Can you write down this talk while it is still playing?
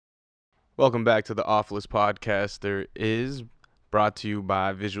Welcome back to the Offless Podcast. There is brought to you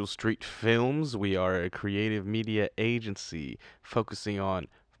by Visual Street Films. We are a creative media agency focusing on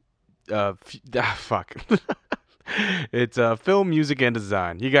fuck. It's film, music, and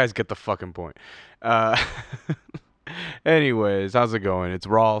design. You guys get the fucking point. Uh, Anyways, how's it going? It's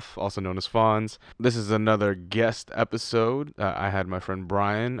Rolf, also known as Fonz. This is another guest episode. I had my friend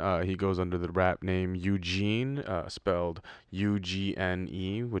Brian. He goes under the rap name Eugene, spelled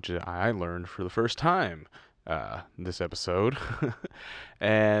UGNE, which I learned for the first time this episode.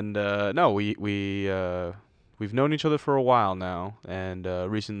 And no, we've known each other for a while now, and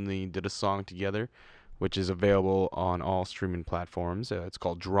recently did a song together, which is available on all streaming platforms. It's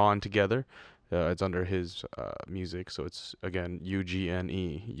called Drawn Together. It's under his music, so it's, again,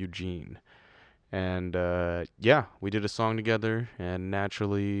 UGNE, Eugene. And, yeah, we did a song together, and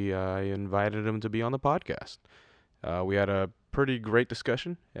naturally I invited him to be on the podcast. We had a pretty great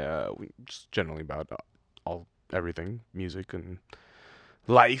discussion, just generally about everything, music and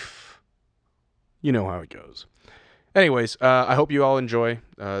life. You know how it goes. Anyways, I hope you all enjoy.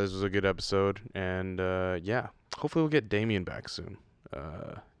 This was a good episode, and, yeah, hopefully we'll get Damien back soon.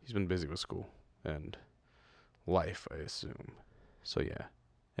 He's been busy with school and life, I assume. So yeah.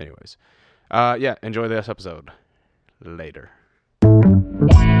 Anyways. Yeah, enjoy this episode. Later.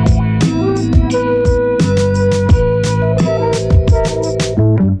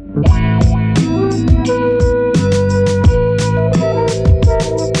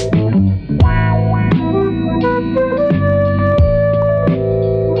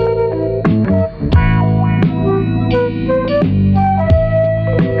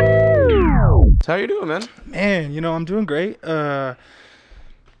 How you doing, man? Man, I'm doing great.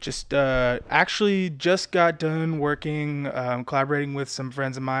 Actually just got done working, collaborating with some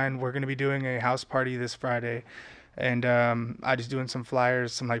friends of mine. We're going to be doing a house party this Friday, and I just doing some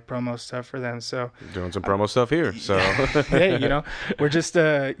flyers, some like promo stuff for them. So doing some promo stuff here. So hey, we're just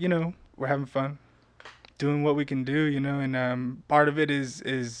we're having fun doing what we can do, and part of it is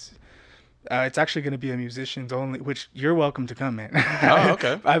it's actually going to be a musicians only, which you're welcome to come, man. Oh,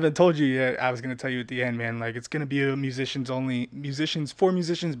 okay. I haven't told you yet. I was going to tell you at the end, man. Like, it's going to be a musicians only, musicians for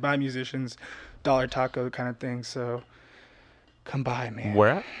musicians by musicians, dollar taco kind of thing. So come by, man. Where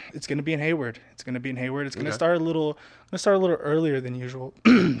at? It's going to be in Hayward. It's going to Okay. start a little earlier than usual.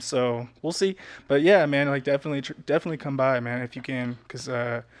 So we'll see. But yeah, man, like definitely come by, man, if you can, because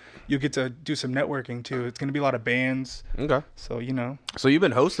you get to do some networking too. It's going to be a lot of bands. Okay. So, So you've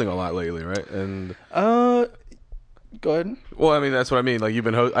been hosting a lot lately, right? And go ahead. well, I mean, that's what I mean. Like, you've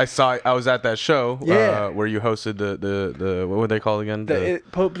been I was at that show where you hosted the what were they called again?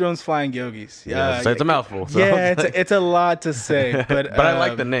 Pope Jones Flying Yogis. Yeah, so it's a mouthful. So. Yeah, it's a lot to say, but but I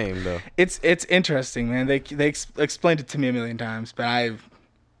like the name though. It's interesting, man. They explained it to me a million times, but I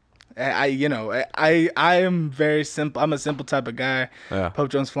am very simple. I'm a simple type of guy. Yeah. Pope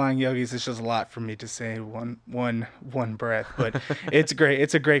Jones Flying Yogis. It's just a lot for me to say one breath, but it's great.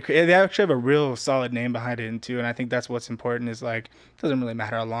 It's a great. They actually have a real solid name behind it too, and I think that's what's important. Is like, it doesn't really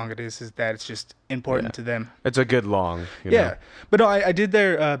matter how long it is that it's just important to them. It's a good long. You Yeah, know? but no, I did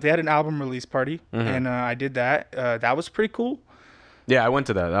their. They had an album release party, Mm-hmm. and I did that. That was pretty cool. Yeah, I went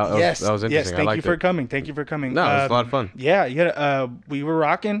to that. That was interesting. Yes, I thank liked you for it. coming. Thank you for coming. No, it was a lot of fun. Yeah. We were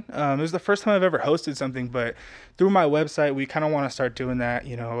rocking. It was the first time I've ever hosted something, but through my website, we kind of want to start doing that.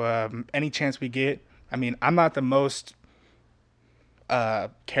 Any chance we get. I mean, I'm not the most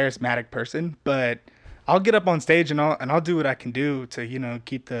charismatic person, but I'll get up on stage and I'll do what I can do to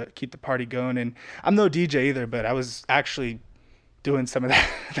keep the party going. And I'm no DJ either, but I was actually doing some of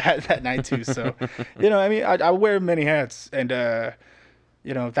that night too. So, I mean, I wear many hats, and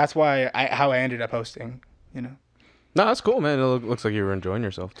that's why how I ended up hosting. No, that's cool, man. It looks like you were enjoying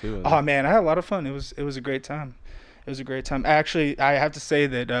yourself too. Oh man, I had a lot of fun. It was a great time. It was a great time. Actually, I have to say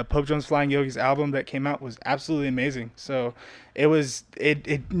that Pope Jones Flying Yogi's album that came out was absolutely amazing. So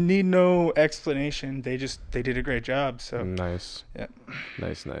it need no explanation. They did a great job. So nice. Yeah.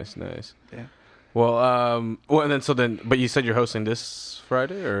 Nice. Yeah. Well, but you said you're hosting this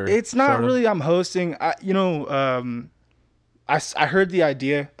Friday, or it's not really. I'm hosting. I heard the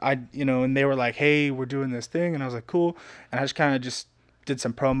idea. And they were like, "Hey, we're doing this thing," and I was like, "Cool." And I just kind of did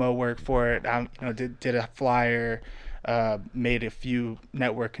some promo work for it. Did a flyer, made a few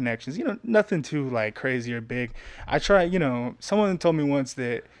network connections. Nothing too like crazy or big. I try. Someone told me once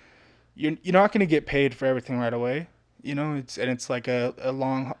that you're not going to get paid for everything right away. It's like a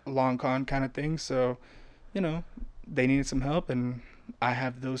long con kind of thing. So, they needed some help, and I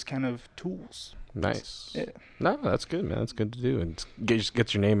have those kind of tools. Nice. Yeah. No, that's good, man. That's good to do, and just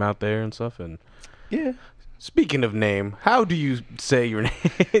get your name out there and stuff. And yeah. Speaking of name, how do you say your name?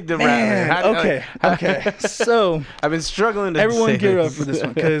 The Man, rap name. okay. So I've been struggling to everyone say gear up this. for this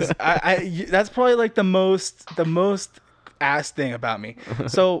one because that's probably like the most ass thing about me.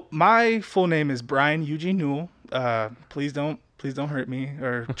 So my full name is Brian Eugene Newell. Please don't hurt me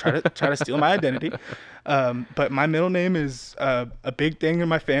or try to steal my identity. But my middle name is a big thing in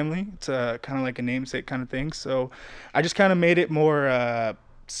my family. It's kind of like a namesake kind of thing. So I just kind of made it more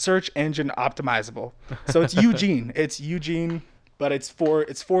search engine optimizable. So it's Eugene. It's Eugene, but it's four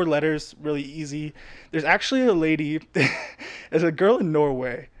letters, really easy. There's actually a lady, there's a girl in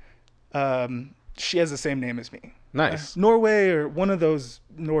Norway. She has the same name as me. Nice. Norway or one of those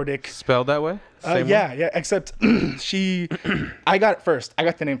Nordic. Spelled that way? Same Yeah, way? yeah. Except I got it first. I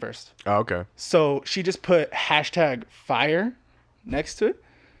got the name first. Oh, okay. So she just put #fire next to it.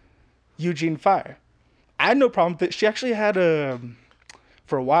 Eugene Fire. I had no problem with it. She actually had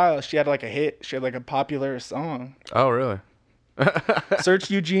for a while, she had like a hit. She had like a popular song. Oh, really? Search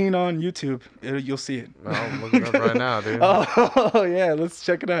Eugene on YouTube. You'll see it. Oh, I'm looking up right now, dude. Oh, yeah. Let's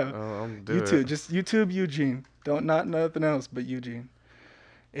check it out. Oh, I'm doing YouTube. it. Just YouTube Eugene. Not nothing else but Eugene.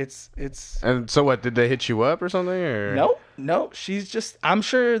 It's And so what, did they hit you up or something? Or? No. She's just. I'm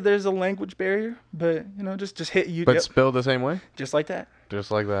sure there's a language barrier, but just hit you. But spelled the same way? Just like that. Just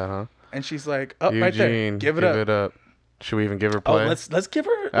like that, huh? And she's like, oh, Eugene, right there. Give it up. Should we even give her Oh, play? let's give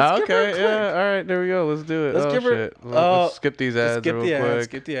her. Okay, give her a click. yeah, all right, there we go. Let's do it. Let's give her. Shit. Let's skip these ads Skip real the quick. ads.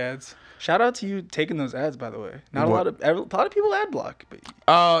 Skip the ads. Shout out to you taking those ads, by the way. Not What? a lot of people ad block. But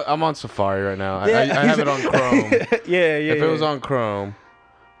I'm on Safari right now. Yeah, I have it on Chrome. yeah. If it was on Chrome,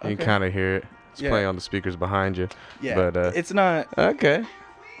 you Okay. can kind of hear it. It's Yeah. playing on the speakers behind you. Yeah, But it's not. okay.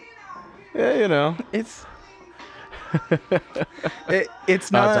 Yeah, It's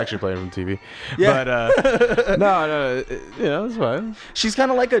it's not. it's actually playing from TV. Yeah. But no, it's fine. She's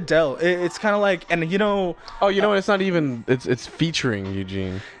kind of like Adele. It's kind of like, and Oh, you know what? It's not even. It's featuring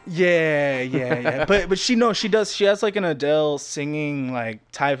Eugene. yeah. But she does. She has like an Adele singing like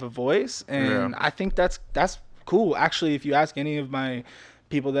type of voice, and Yeah. I think that's cool. Actually, if you ask any of my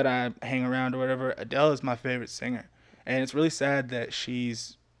people that I hang around or whatever, Adele is my favorite singer, and it's really sad that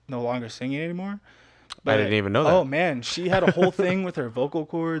she's no longer singing anymore. I didn't even know that. Oh man, she had a whole thing with her vocal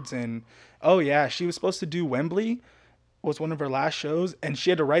cords, and oh yeah, she was supposed to do Wembley, was one of her last shows, and she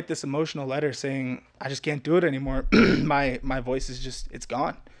had to write this emotional letter saying, "I just can't do it anymore. my voice is just it's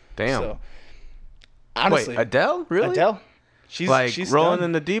gone." Damn. So, honestly, Wait, Adele? Really? Adele, She's rolling done.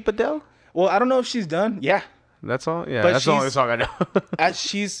 in the deep, Adele? Well, I don't know if she's done. Yeah, That's all. Yeah, But that's the only she's- song I know.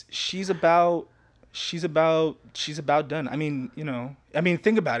 she's about done. I mean,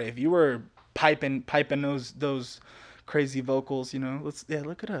 think about it. If you were piping those crazy vocals,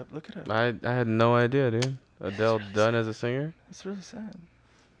 look it up. I had no idea, dude. Adele done as a singer? It's really sad.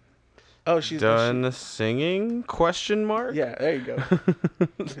 Oh, she's Done singing? Question mark? yeah, there you go.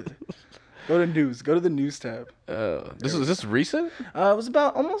 Go to news. Go to the news tab. Is this recent? It was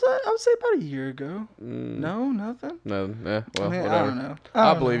about almost. I would say about a year ago. No, nothing. No. Well, I mean, whatever. I don't know.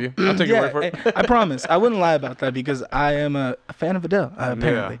 I'll believe you. I'll take your word for it. I promise. I wouldn't lie about that because I am a fan of Adele.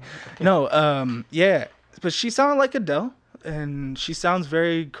 Apparently, no. Yeah, but she sounded like Adele, and she sounds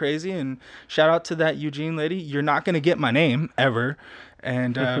very crazy. And shout out to that Eugene lady. You're not gonna get my name ever,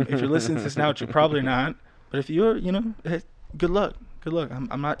 and if you're listening to this now, which you're probably not. But if you're, hey, good luck. Good luck.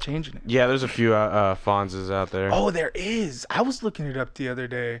 I'm not changing it. Yeah, there's a few Fonzes out there. Oh, there is. I was looking it up the other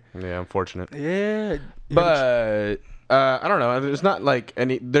day. Yeah, unfortunate. Yeah. But I don't know. There's not like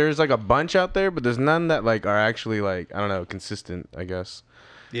any. There's like a bunch out there, but there's none that like are actually like I don't know consistent. I guess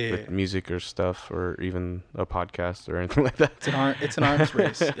Yeah. with music or stuff or even a podcast or anything like that. It's an arms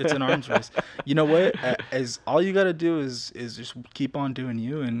race. It's an arms race. You know what? As all you gotta do is just keep on doing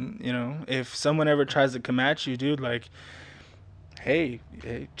you, and if someone ever tries to come at you, dude, like, hey,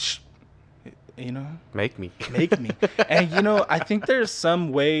 Make me. make me. And I think there's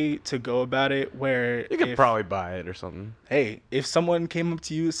some way to go about it where You could probably buy it or something. hey, if someone came up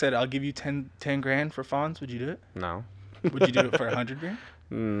to you and said, "I'll give you 10 grand for Fonz," would you do it? No. Would you do it for 100 grand?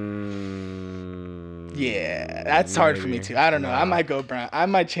 Mm, Yeah, that's hard for me maybe. too. I don't know. I Nah. might go brown. I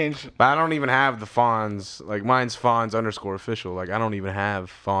might change. But I don't even have the Fonz. Like mine's Fonz_official. Like I don't even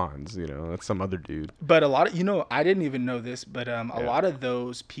have Fonz. That's some other dude. But a lot of I didn't even know this, but a lot of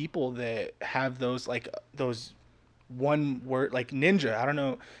those people that have those those one word like Ninja. I don't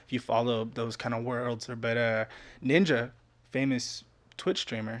know if you follow those kind of worlds but Ninja, famous Twitch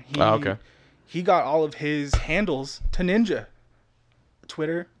streamer. Okay. He got all of his handles to Ninja.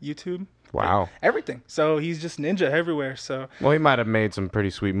 Twitter, YouTube. Wow. Everything. So he's just Ninja everywhere. So Well, he might have made some pretty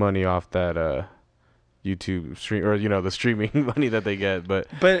sweet money off that YouTube stream, or the streaming money that they get. But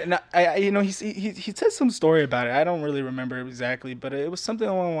he said some story about it. I don't really remember exactly, but it was something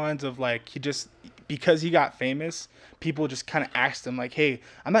along the lines of like because he got famous, people just kind of asked him like, "Hey,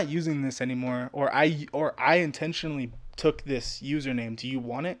 I'm not using this anymore, or I intentionally took this username. Do you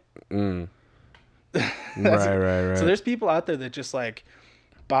want it?" right. So there's people out there that just like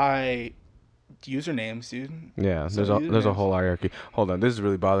buy usernames, dude. Yeah, there's a whole hierarchy. Hold on, this is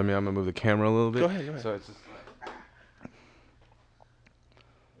really bothering me. I'm gonna move the camera a little bit. Go ahead. So it's just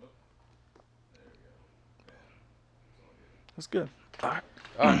That's good.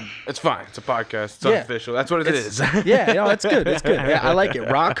 it's fine. It's a podcast. It's unofficial. That's what it is. It's good. It's good. Yeah, I like it.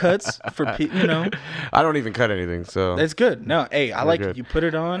 Raw cuts for I don't even cut anything, so it's good. No, hey, I like good. it. You put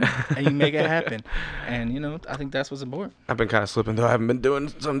it on and you make it happen, and I think that's what's important. I've been kind of slipping though. I haven't been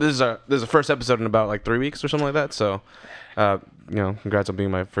doing some. This is the first episode in about like 3 weeks or something like that. So, congrats on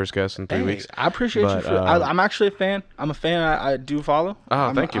being my first guest in 3 weeks. I appreciate you. I'm actually a fan. I'm a fan. I do follow.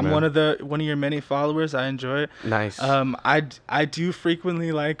 Oh, thank you, I'm man. one of your many followers. I enjoy it. Nice. I do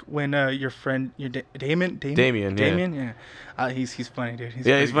frequently like when your friend, Damien. Yeah. He's funny, dude. He's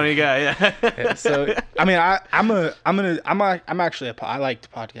a funny guy. Yeah. So I mean, I'm actually I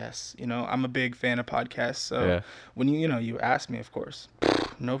like podcasts. I'm a big fan of podcasts. So when you ask me, of course,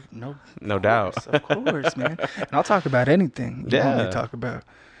 no doubt, of course, man. And I'll talk about anything you want me to talk about,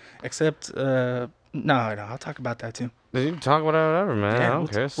 except no, I'll talk about that too. You can talk about whatever, man. I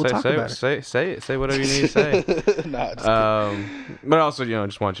don't care. We'll talk about it. Say whatever you need to say. But also,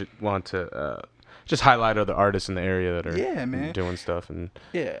 just want to just highlight other artists in the area that are doing stuff, and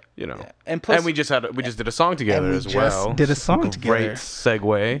and plus, and we just did a song together as well. Did a song together. Great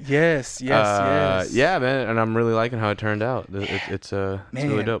segue. Yes. Yeah, man, and I'm really liking how it turned out. It's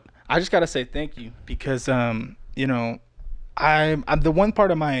really dope. I just gotta say thank you because I'm the one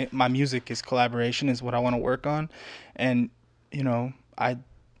part of my music is collaboration, is what I want to work on, and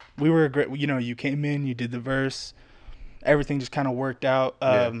we were great. You came in, you did the verse. Everything just kind of worked out.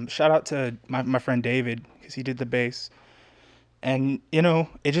 Shout out to my friend David, because he did the bass, and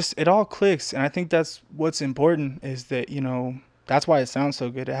it all clicks. And I think that's what's important, is that that's why it sounds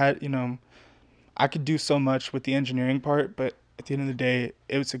so good. It had I could do so much with the engineering part, but at the end of the day,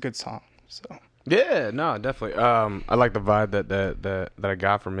 it was a good song. So yeah, no, definitely. I like the vibe that I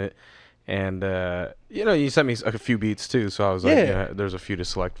got from it, and you sent me a few beats too, so I was like, there's a few to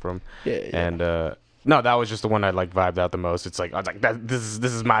select from. And no, that was just the one I vibed out the most. It's like I was like, this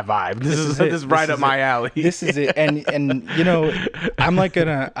is my vibe. This is right up my alley. This is it. And I'm like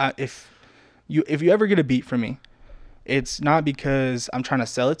if you ever get a beat from me, it's not because I'm trying to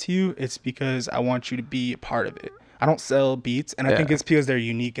sell it to you. It's because I want you to be a part of it. I don't sell beats, and I think it's because they're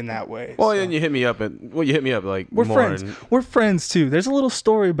unique in that way. Well, and you hit me up like we're more friends. We're friends too. There's a little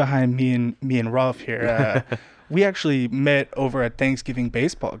story behind me and Ralph here. We actually met over a Thanksgiving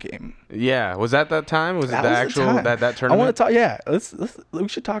baseball game. Yeah, was that time? Was it the actual that tournament? I want to talk. Yeah, we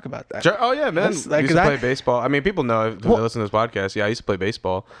should talk about that. Sure. Oh yeah, man. I used to play baseball. I mean, people know if they listen to this podcast. Yeah, I used to play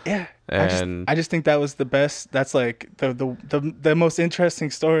baseball. Yeah, and I just think that was the best. That's like the most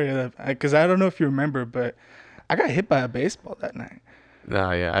interesting story. Because I don't know if you remember, but I got hit by a baseball that night.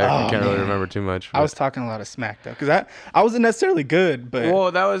 No, yeah, I can't really remember too much. But I was talking a lot of smack though, because I wasn't necessarily good,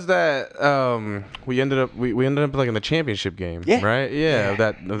 but that was that. We ended up like in the championship game, right? Yeah, of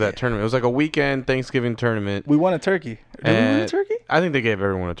that tournament. It was like a weekend Thanksgiving tournament. We won a turkey. Did we win a turkey? I think they gave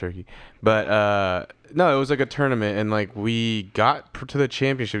everyone a turkey, but no, it was like a tournament, and like we got to the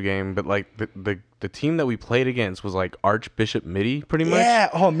championship game, but like the team that we played against was like Archbishop Mitty, pretty much. Yeah.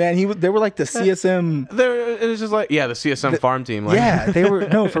 Oh man, they were like the CSM. It was just like the CSM farm team. Like. Yeah, they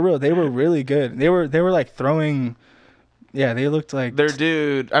were for real. They were really good. They were like throwing. Yeah, they looked like their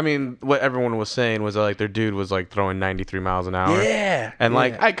dude. I mean, what everyone was saying was like their dude was like throwing 93 miles an hour. Yeah, and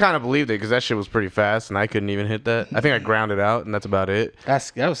like I kind of believed it because that shit was pretty fast, and I couldn't even hit that. I think I grounded out, and that's about it.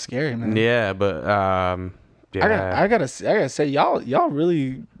 That was scary, man. Yeah, but I gotta say, y'all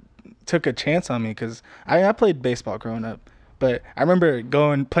really took a chance on me, because I played baseball growing up, but I remember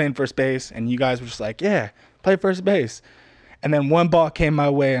playing first base, and you guys were just like, yeah, play first base. And then one ball came my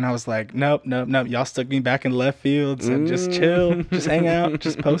way, and I was like, nope. Y'all stuck me back in left field, so just chill, just hang out,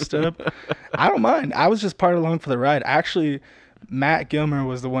 just post up. I don't mind. I was just part along for the ride. Actually, Matt Gilmer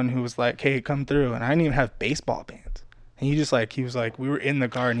was the one who was like, hey, come through. And I didn't even have baseball bands. And he was like, we were in the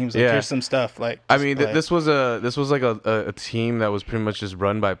garden. He was like, Yeah. here's some stuff. Like, I just mean, play. this was like a team that was pretty much just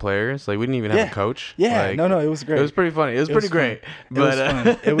run by players. Like we didn't even have Yeah. a coach. Yeah, Like, no, it was great. It was pretty funny. It was pretty fun. great. It was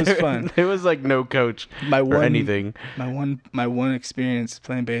fun. It was fun. There was like no coach or anything. My one experience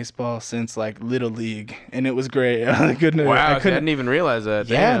playing baseball since like Little League, and it was great. I couldn't. Wow, I I didn't even realize that.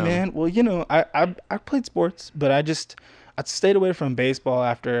 Yeah, Damn. man. Well, I played sports, but I stayed away from baseball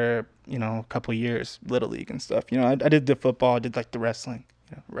after a couple years, Little League and stuff. I did the football, I did like the wrestling.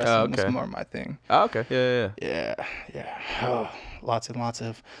 Wrestling was more my thing. Oh, okay. Yeah. Yeah. Oh, lots and lots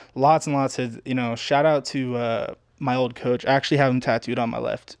of shout out to my old coach. I actually have him tattooed on my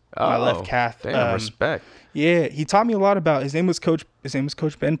left calf. Damn, respect. Yeah, he taught me a lot about. His name was Coach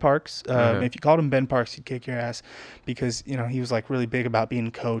Ben Parks. If you called him Ben Parks, he'd kick your ass because he was like really big about being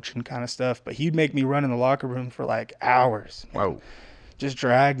coach and kind of stuff. But he'd make me run in the locker room for like hours. Wow. Just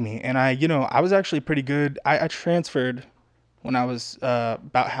drag me, and I was actually pretty good. I transferred when I was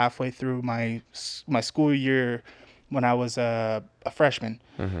about halfway through my school year when I was a freshman.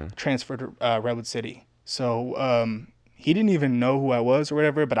 Transferred to Redwood City. So he didn't even know who I was or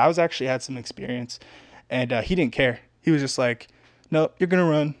whatever, but I was actually had some experience, and he didn't care. He was just like, "No, you're gonna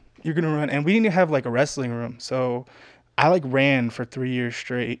run, and we didn't have like a wrestling room, so I like ran for 3 years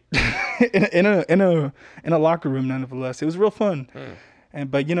straight in a locker room, nonetheless. It was real fun.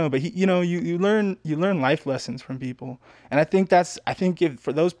 But you learn life lessons from people, and I think if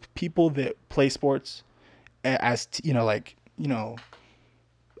for those people that play sports as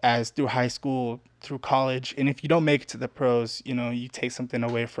as through high school, through college, and if you don't make it to the pros, you take something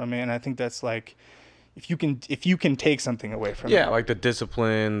away from it. And I think that's like, if you can take something away from it. Yeah, like the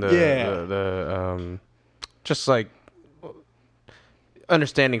discipline, the just like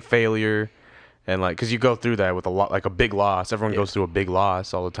understanding failure. And like, cause you go through that with a lot, like a big loss. Everyone goes through a big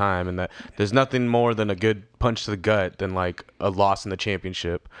loss all the time, and that there's nothing more than a good punch to the gut than like a loss in the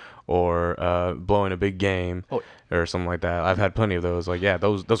championship or blowing a big game or something like that. I've had plenty of those. Like, yeah,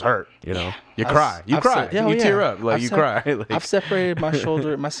 those hurt. You cry, you tear up, like cry. Like, I've separated my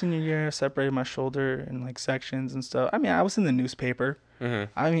shoulder. My senior year, I separated my shoulder in like sections and stuff. I mean, I was in the newspaper.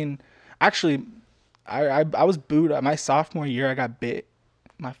 Mm-hmm. I mean, actually, I was booed. My sophomore year, I got bit.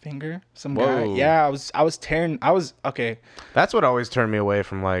 My finger, some guy. Yeah, I was tearing. Okay. That's what always turned me away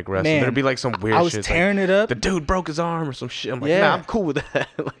from like wrestling. There'd be like some weird shit. I was tearing it up. The dude broke his arm or some shit. I'm like, nah, I'm cool with that.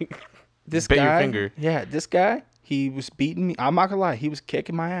 Like, this bit guy, your finger. Yeah, this guy, he was beating me. I'm not gonna lie, he was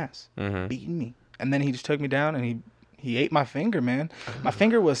kicking my ass, beating me, and then he just took me down and he ate my finger, man. My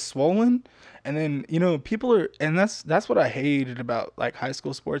finger was swollen. And then, people are, and that's what I hated about like high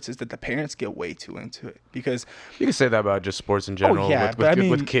school sports is that the parents get way too into it because you can say that about just sports in general.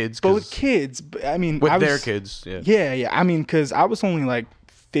 With kids. But with kids, I mean, with their kids. Yeah. Yeah. I mean, cause I was only like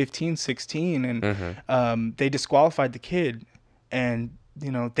 15, 16 and, they disqualified the kid and,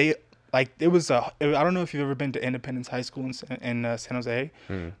 they like, it was I don't know if you've ever been to Independence High School in San Jose,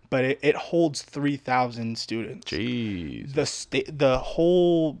 but it holds 3,000 students. Jeez.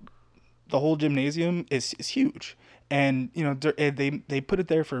 The whole gymnasium is huge, and they put it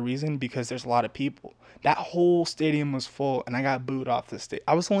there for a reason because there's a lot of people. That whole stadium was full, and I got booed off the stage.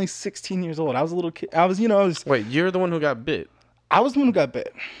 I was only 16 years old. I was a little kid. Wait, you're the one who got bit? I was the one who got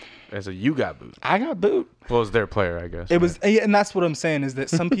bit. And so you got booed. I got booed. Well, it was their player, I guess. It was, and that's what I'm saying is that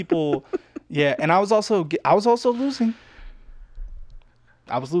some people, yeah. And I was also losing.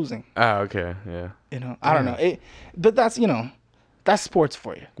 I was losing. Oh, okay, yeah. I don't know. But that's that's sports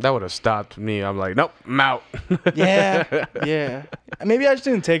for you. That would have stopped me. I'm like, nope, I'm out. Yeah. Maybe I just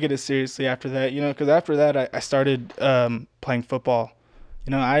didn't take it as seriously after that, because after that I started playing football.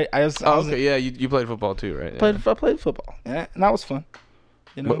 I was. Okay, yeah, you played football too, right? I played football, yeah, and that was fun.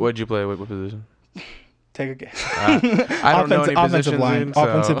 What'd you play? What position? Take a guess. I don't know any offensive line,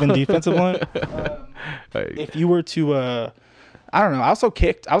 offensive and defensive line. Like, if you were to, I don't know. I also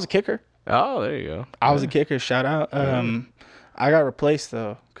kicked. I was a kicker. Oh, there you go. I was a kicker. Shout out. I got replaced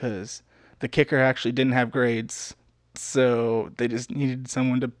though because the kicker actually didn't have grades, so they just needed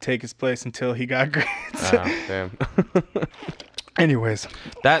someone to take his place until he got grades. Oh, damn. Anyways,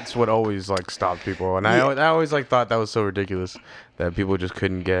 that's what always like stopped people, and I always like thought that was so ridiculous that people just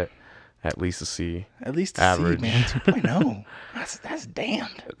couldn't get at least a C. At least a average. C, man. 2.0. That's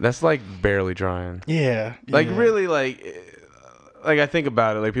damned. That's like barely trying. Yeah. Like really, like I think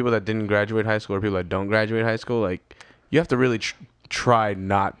about it, like people that didn't graduate high school or people that don't graduate high school, like you have to really try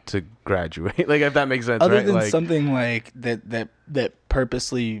not to graduate. Like if that makes sense, Other right? than like, something like that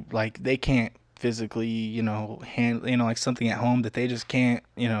purposely like they can't physically, handle, like something at home that they just can't,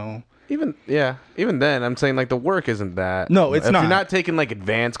 even then, I'm saying like the work isn't that. No, it's if not. you're not taking like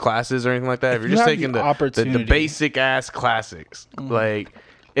advanced classes or anything like that, if you're you just have taking the the opportunity. basic ass classics, like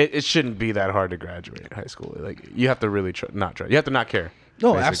it shouldn't be that hard to graduate high school. Like you have to really not try. You have to not care.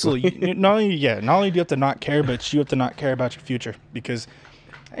 No, basically. absolutely. Not only do you have to not care, but you have to not care about your future because,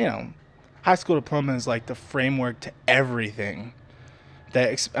 high school diploma is like the framework to everything.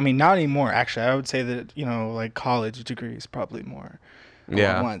 Not anymore. Actually, I would say that like college degree is probably more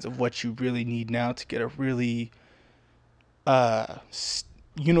along the lines of what you really need now to get a really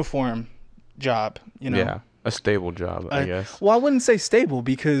uniform job. Yeah, a stable job, I guess. Well, I wouldn't say stable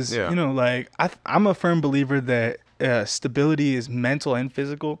because like I'm a firm believer that stability is mental and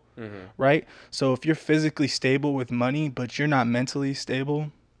physical, right? So if you're physically stable with money, but you're not mentally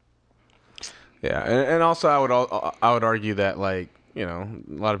stable. Yeah, and also I would argue that like a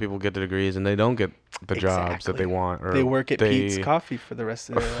lot of people get the degrees and they don't get the jobs that they want, or they work at Pete's Coffee for the rest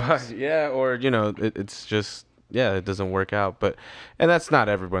of their lives. Yeah, or it's just it doesn't work out. And that's not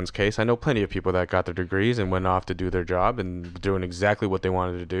everyone's case. I know plenty of people that got their degrees and went off to do their job and doing exactly what they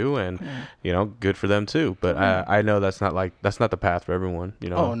wanted to do, and good for them too. But I know that's not the path for everyone.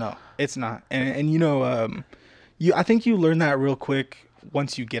 Oh no, it's not. And I think you learn that real quick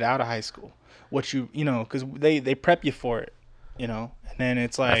once you get out of high school. What because they prep you for it. And then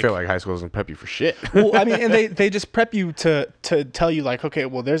it's like I feel like high school doesn't prep you for shit. Well, and they just prep you to tell you like, okay,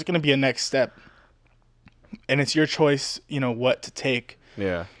 well, there's gonna be a next step, and it's your choice, what to take.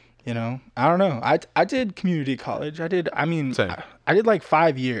 Yeah. I don't know. I did community college. Same. I did like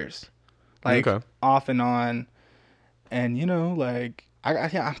 5 years, like off and on, and like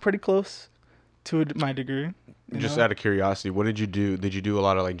I'm pretty close to my degree. Just out of curiosity, what did you do? Did you do a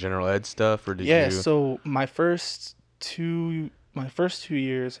lot of like general ed stuff, or did you? Yeah. So my first 2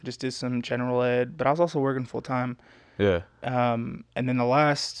 years, I just did some general ed, but I was also working full time. Yeah. And then the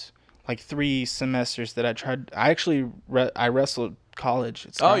last like 3 semesters that I tried, I actually I wrestled college.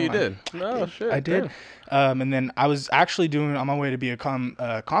 Oh, you did? Oh, shit. I did. And then I was actually on my way to be a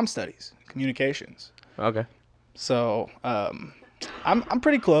comm studies, communications. Okay. So I'm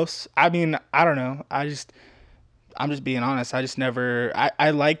pretty close. I don't know. I'm just being honest. I just never.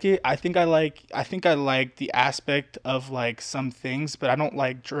 I like it. I think I like the aspect of like some things, but I don't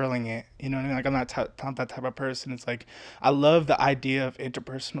like drilling it. You know what I mean? Like I'm not that type of person. It's like I love the idea of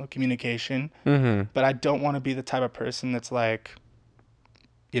interpersonal communication, but I don't want to be the type of person that's like,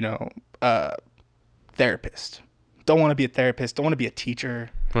 therapist. Don't want to be a therapist. Don't want to be a teacher.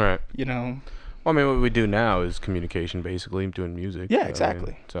 Right. Well, what we do now is communication, basically doing music. Yeah,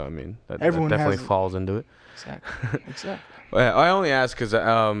 exactly. That definitely falls into it. Exactly. Well, I only ask because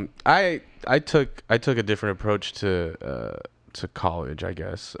I took a different approach to college, I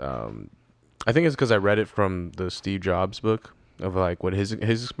guess. I think it's because I read it from the Steve Jobs book of like what his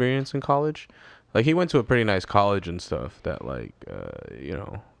experience in college. Like he went to a pretty nice college and stuff that like it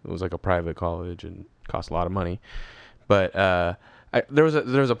was like a private college and cost a lot of money, but there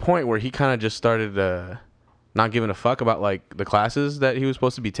was a point where he kind of just started not giving a fuck about like the classes that he was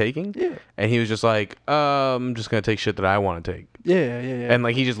supposed to be taking. Yeah. And he was just like, I'm just gonna take shit that I want to take. Yeah. And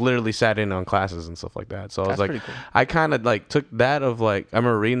like he just literally sat in on classes and stuff like that. So I was like, pretty cool. I kind of like took that of like, I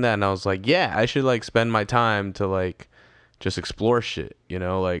remember reading that and I was like, yeah, I should like spend my time to like just explore shit,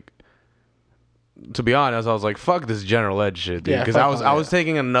 like. To be honest, I was like, fuck this general ed shit, dude. Because I was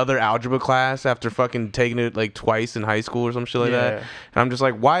taking another algebra class after fucking taking it like twice in high school or some shit like that. And I'm just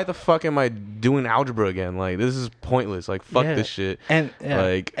like, why the fuck am I doing algebra again? Like, this is pointless. Like, fuck this shit. And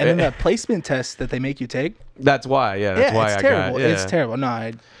like, and then the placement test that they make you take. That's why, that's why it's terrible. It's terrible.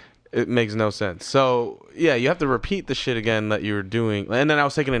 No, it makes no sense. So yeah, you have to repeat the shit again that you were doing. And then I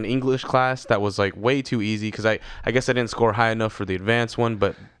was taking an English class that was like way too easy because I guess I didn't score high enough for the advanced one,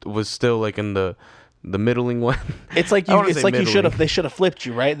 but was still like in the middling one. It's like they should have flipped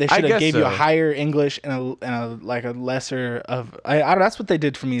you, right? They should have gave you a higher English and a like a lesser of. I don't know, that's what they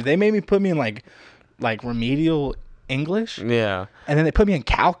did for me. They made me put me in like remedial English. Yeah. And then they put me in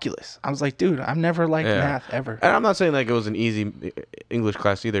calculus. I was like, dude, I've never liked math ever. And I'm not saying like it was an easy English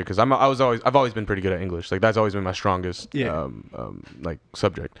class either, because I've always been pretty good at English. Like that's always been my strongest like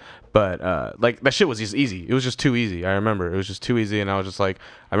subject. But like that shit was just easy. It was just too easy. I remember it was just too easy, and I was just like,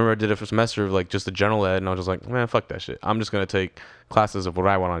 I remember I did a semester of like just the general ed, and I was just like, man, fuck that shit. I'm just gonna take classes of what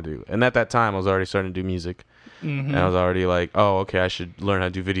I want to do. And at that time, I was already starting to do music. And I was already like, oh, okay, I should learn how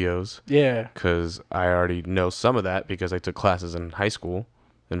to do videos. Yeah. Because I already know some of that because I took classes in high school,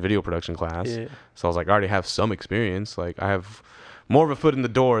 in video production class. Yeah. So I was like, I already have some experience. Like, I have more of a foot in the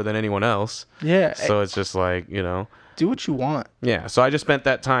door than anyone else. Yeah. So it's just like, do what you want. Yeah. So I just spent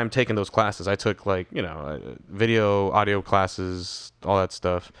that time taking those classes. I took like, video, audio classes, all that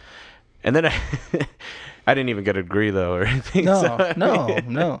stuff. And then I didn't even get a degree though or anything.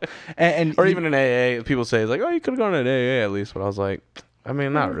 No. And or even in AA, people say it's like, oh, you could have gone to AA at least. But I was like, I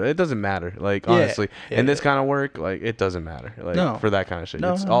mean, not really. It doesn't matter. Like honestly, in this kind of work, like it doesn't matter. Like for that kind of shit,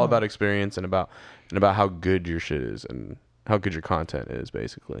 it's all about experience and about how good your shit is and how good your content is,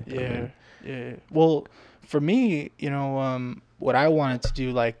 basically. Yeah. Well, for me, what I wanted to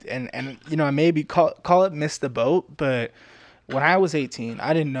do, like, and I maybe call it miss the boat, but when I was 18,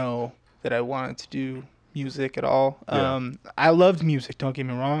 I didn't know that I wanted to do music at all. I loved music. Don't get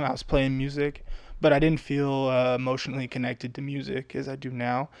me wrong. I was playing music, but I didn't feel emotionally connected to music as I do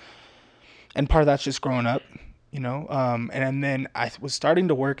now. And part of that's just growing up, and then I was starting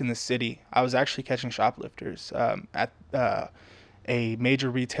to work in the city. I was actually catching shoplifters at a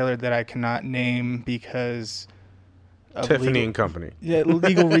major retailer that I cannot name because of Tiffany and Company. Yeah,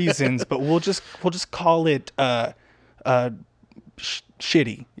 legal reasons, but we'll just call it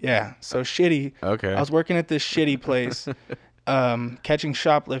shitty. Yeah, so shitty. Okay. I was working at this shitty place, catching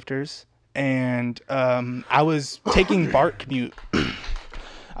shoplifters, and I was taking BART commute.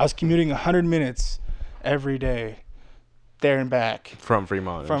 I was commuting 100 minutes every day, there and back. From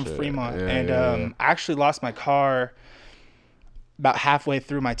Fremont. I actually lost my car about halfway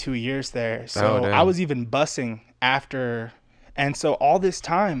through my 2 years there. So I was even busing after. And so all this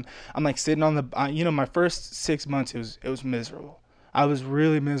time, I'm like sitting on the, my first 6 months, it was miserable. I was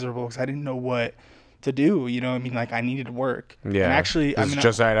really miserable because I didn't know what to do. Like I needed to work. Yeah. And actually, this is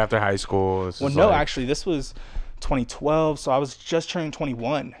just right after high school. Actually, this was 2012. So I was just turning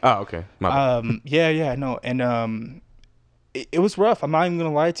 21. Oh, okay. My bad. Yeah, no. And, it was rough. I'm not even going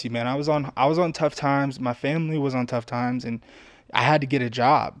to lie to you, man. I was on tough times. My family was on tough times, and I had to get a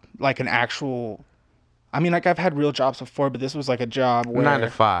job, like an actual, like I've had real jobs before, but this was like a job where 9 to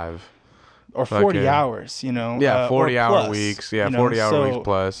 5 or 40 hours, Yeah, 40-hour weeks. Yeah, 40-hour weeks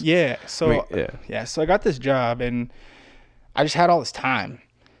plus. Yeah. So So I got this job, and I just had all this time,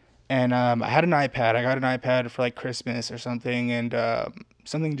 and I had an iPad. I got an iPad for like Christmas or something, and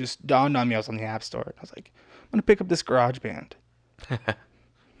something just dawned on me. I was on the App Store. I was like, I'm gonna pick up this GarageBand.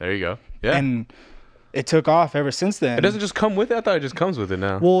 There you go. Yeah. And it took off ever since then. It doesn't just come with it? I thought it just comes with it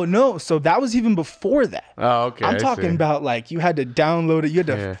now. Well, no. So that was even before that. Oh, okay. I'm talking about like you had to download it. You had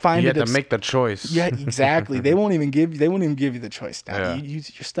to find it. You had to make the choice. Yeah, exactly. They won't even give you the choice now. Yeah. You're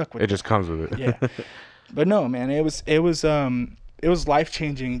stuck with it. It just comes with it. Yeah. But no, man, it was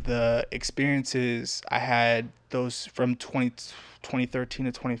life-changing, the experiences I had those from 2013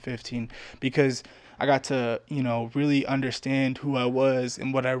 to 2015, because I got to, really understand who I was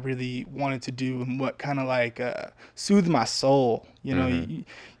and what I really wanted to do and what kind of like soothed my soul, and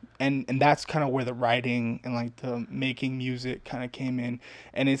that's kind of where the writing and like the making music kind of came in.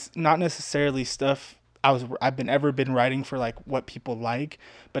 And it's not necessarily stuff I've been writing for like what people like,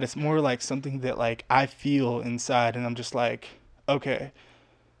 but it's more like something that like I feel inside, and I'm just like, okay,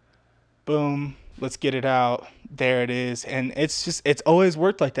 boom, let's get it out. There it is. And it's always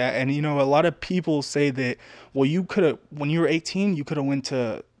worked like that. And, a lot of people say that, well, you could have, when you were 18, you could have went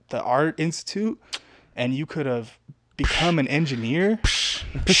to the Art Institute and you could have become an engineer.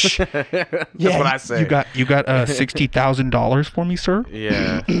 That's what I say. You got $60,000 for me, sir?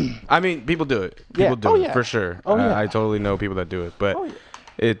 Yeah. I mean, people do it. People do it for sure. I totally know people that do it, but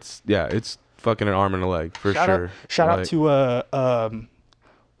it's fucking an arm and a leg for sure. Shout out to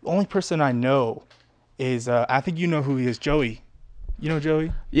only person I know is I think you know who he is, Joey. You know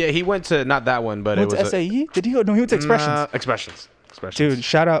Joey? Yeah, he went to not that one, but it was SAE. Did he go? No, he went to Expressions. Expressions. Dude,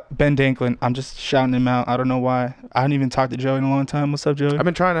 shout out Ben Danklin. I'm just shouting him out. I don't know why. I haven't even talked to Joey in a long time. What's up, Joey? I've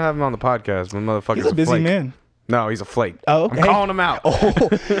been trying to have him on the podcast. My motherfucker's He's a busy man. No, he's a flake. Oh, okay. I'm calling him out. Oh,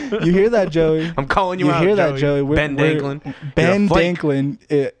 you hear that, Joey? I'm calling you out. You hear that, Joey? Ben Danklin. Ben Danklin.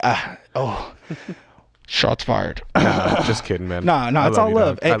 Shots fired. Nah, just kidding, man. Nah, it's all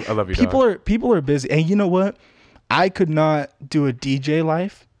love. Hey, I love you, dog. People are busy. And you know what? I could not do a DJ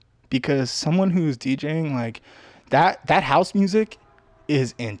life because someone who's DJing like that house music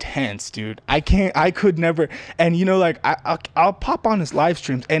is intense, dude. I could never. And I'll pop on his live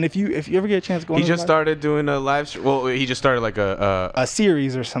streams, and if you ever get a chance to go on, he just started doing a live stream. Well, he just started like a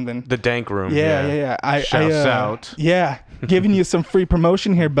series or something. The Dank Room. Yeah. Shouts out. Yeah, giving you some free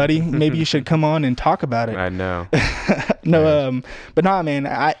promotion here, buddy. Maybe you should come on and talk about it. I know. No, but nah, man.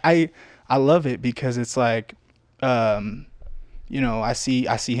 I love it because it's like, I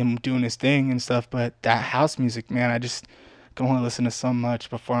see him doing his thing and stuff. But that house music, man, I just can only listen to so much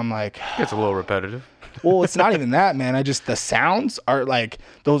before I'm like, it's a little repetitive. Well, it's not even that, man. The sounds are like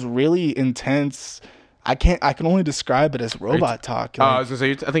those really intense. I can only describe it as robot talk. I was gonna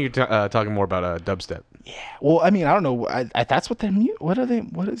say, I think you're talking more about dubstep. Yeah. Well, I mean, I don't know. That's what they're What are they?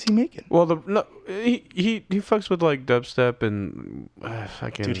 What is he making? Well, he fucks with like dubstep and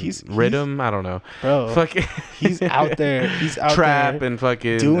fucking Dude, he's rhythm. I don't know, bro. fucking He's out there. He's out trap there and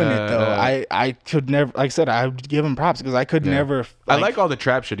fucking doing it though. I could never. Like I said, I would give him props because I could never. I like all the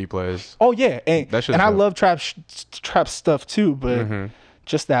trap shit he plays. Oh yeah, That shit's and I dope. love trap stuff too, but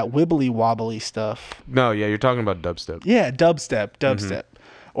just that wibbly wobbly stuff. No, yeah, you're talking about dubstep. Yeah, dubstep,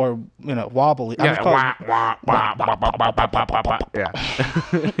 or wobbly. I Yeah, was called,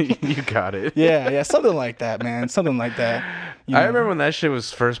 yeah. You got it. yeah, something like that, man. Something like that. I remember when that shit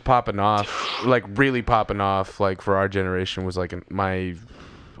was first popping off, like really popping off, like for our generation was like I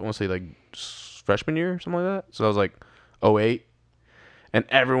want to say like freshman year or something like that. So I was like 08. And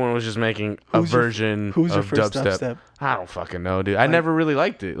everyone was just making a version who's your of first dubstep. I don't fucking know, dude. I never really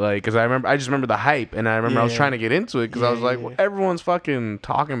liked it, like, because I just remember the hype, and I remember I was trying to get into it because I was like, well, everyone's fucking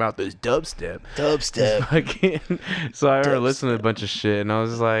talking about this dubstep. Fucking. So I remember listening to a bunch of shit, and I was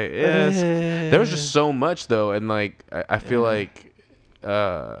just like, yes. There was just so much though, and like I feel like,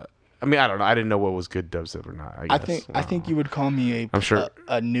 I mean, I don't know. I didn't know what was good dubstep or not. I guess. I think you would call me I'm sure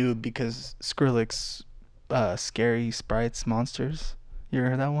a noob because Skrillex, Scary Sprites Monsters. You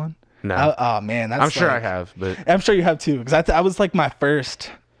ever heard that one? No. Oh man, that's I'm sure I have, but I'm sure you have too. Because I was like my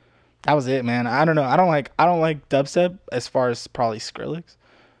first. That was it, man. I don't know. I don't like dubstep as far as probably Skrillex,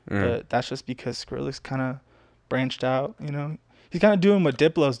 but that's just because Skrillex kind of branched out. You know, he's kind of doing what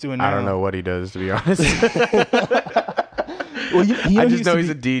Diplo's doing now. I don't know what he does, to be honest. Well, I just know he's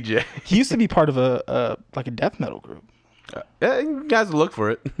a DJ. He used to be part of a death metal group. Yeah, he has a look for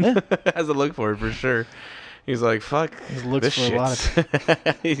it. Yeah. Has a look for it for sure. He's like, fuck. He looks this for shit. a lot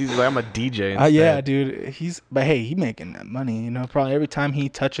of. He's like, I'm a DJ. Instead. Yeah, dude. But hey, he making that money. You know, probably every time he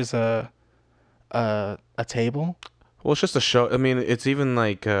touches a table. Well, it's just a show. I mean, it's even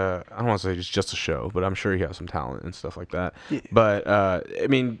like I don't want to say it's just a show, but I'm sure he has some talent and stuff like that. Yeah. But I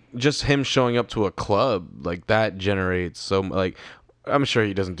mean, just him showing up to a club like that generates like I'm sure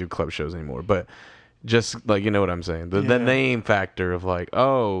he doesn't do club shows anymore, but. Just like, you know what I'm saying, the name factor of like,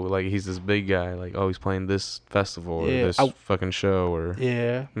 oh, like he's this big guy, like, oh, he's playing this festival or this fucking show or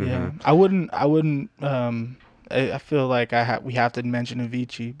yeah. I wouldn't I feel like we have to mention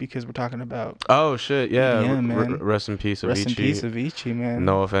Avicii because we're talking about man. Rest in peace, Avicii. Rest in peace, Avicii, man.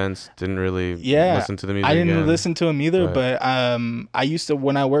 No offense, didn't really listen to the music. I didn't listen to him either, but I used to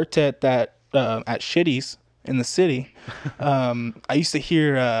when I worked at that at Shitty's in the city. I used to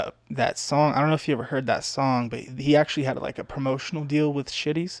hear that song. I don't know if you ever heard that song, but he actually had like a promotional deal with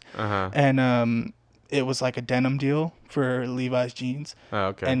Shitty's, and it was like a denim deal for Levi's jeans. Oh,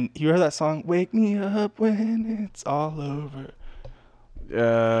 okay. And you heard that song, "Wake Me Up When It's All Over."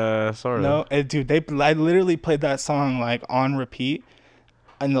 Sort of. No, dude, I literally played that song like on repeat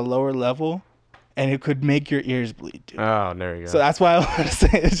in the lower level. And it could make your ears bleed, dude. Oh, there you go. So that's why I want to say,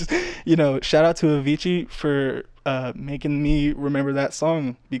 it's just, shout out to Avicii for making me remember that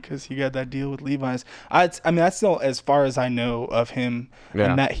song because he got that deal with Levi's. I mean, that's still as far as I know of him,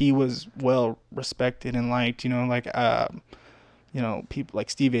 and that he was well respected and liked. People like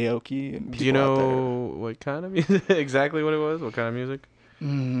Steve Aoki and people. Do you know what kind of music? Exactly what it was? What kind of music?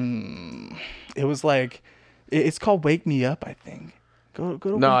 It was like, it's called "Wake Me Up," I think. Go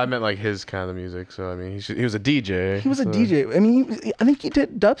no, I meant like his kind of music. So I mean, he was a DJ. He was a DJ. I mean, I think he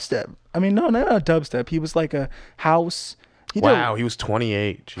did dubstep. I mean, no, not dubstep. He was like a house. He was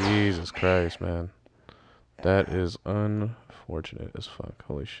 28. Jesus Christ, man, that is unfortunate as fuck.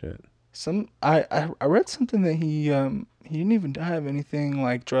 Holy shit. I read something that he didn't even die of anything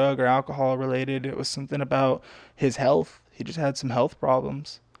like drug or alcohol related. It was something about his health. He just had some health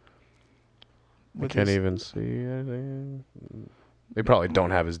problems. I can't even see anything. They probably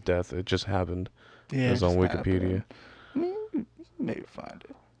don't have his death. It just happened. Yeah, it's on Wikipedia. I mean, maybe find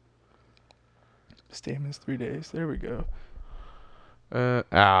it. Statements 3 days. There we go. See,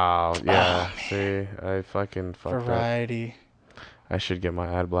 I fucking fucked Variety. up. I should get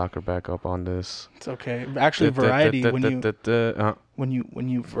my ad blocker back up on this. It's okay. Actually, Variety. When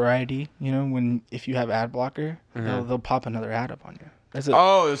you Variety, if you have ad blocker, they'll pop another ad up on you.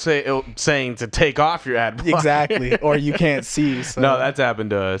 Saying to take off your ad blocker. Exactly, or you can't see. So. No, that's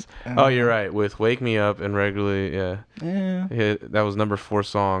happened to us. You're right. With "Wake Me Up" and regularly, yeah. That was number 4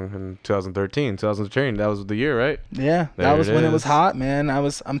 song in 2013. 2013. That was the year, right? Yeah, that was when it was hot, man.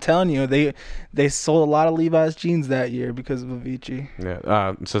 I'm telling you, they sold a lot of Levi's jeans that year because of Avicii.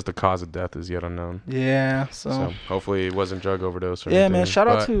 Yeah. It says the cause of death is yet unknown. Yeah. So hopefully it wasn't drug overdose or anything. Yeah, man. Shout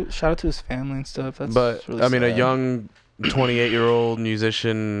out to his family and stuff. That's really sad. A young 28-year-old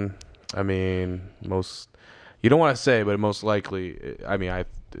musician. I mean, most You don't want to say, but most likely, I mean,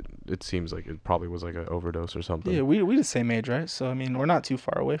 it seems like it probably was like an overdose or something. Yeah, we the same age, right? So I mean, we're not too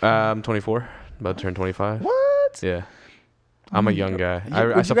far away from. I'm 24, about to turn 25. What? Yeah, I'm a young guy. I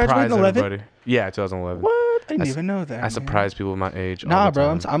Would you graduate surprise in 11? everybody. Yeah, 2011. What? I didn't even know that. I man. surprise people my age. Nah, all the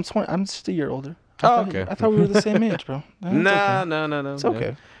bro. time. I'm just a year older. Okay. I thought we were the same age, bro. No. It's okay.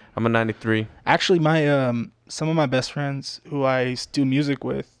 Yeah. I'm a 93. Actually, my some of my best friends who I do music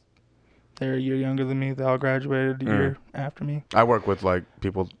with, they're a year younger than me. They all graduated a year after me. I work with like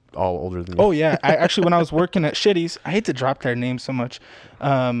people all older than you. Oh yeah, I actually when I was working at Shitty's, I hate to drop their name so much. People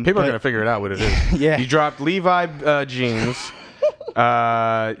are gonna figure it out what it is. Yeah. You dropped Levi jeans.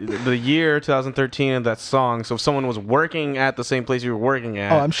 The year 2013 of that song. So if someone was working at the same place you were working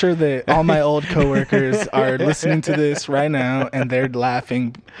at, Oh, I'm sure that all my old coworkers are listening to this right now and they're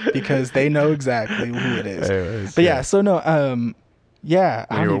laughing because they know exactly who it is. Anyways, But yeah, so no, yeah.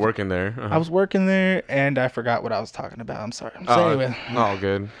 when you were working there, I was working there and I forgot what I was talking about. I'm sorry. So oh, anyway, all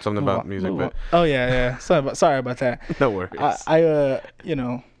good. Something about music, but oh yeah. Sorry about that. no worries. I you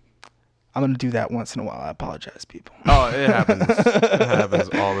know, I'm gonna do that once in a while. I apologize, people. Oh, it happens. It happens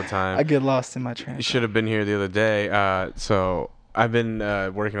all the time. I get lost in my train. You should have been here the other day. So I've been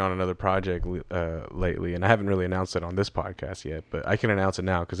working on another project lately, and I haven't really announced it on this podcast yet, but I can announce it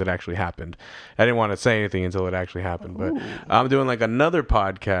now because it actually happened. I didn't want to say anything until it actually happened, but I'm doing like another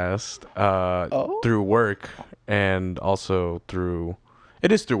podcast through work and also through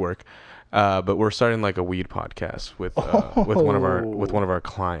work. But we're starting like a weed podcast with one of our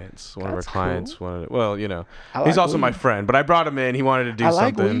clients. One of our clients cool. Well, you know, I he's like also my weed. friend, but I brought him in. He wanted to do I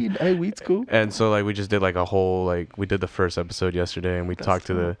like something. weed. Hey, weed's cool. And so like we just did like a whole we did the first episode yesterday, and we talked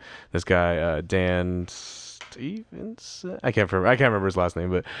to this guy Dan Stevens. I can't remember his last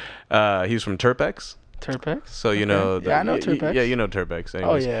name, but he was from Terpex. Terpex. So you know, yeah, I know Terpex. Yeah, you know Terpex.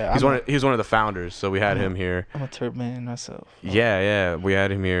 Anyways, yeah, he's one of the founders. So we had him here. I'm a Terp man myself. Yeah, we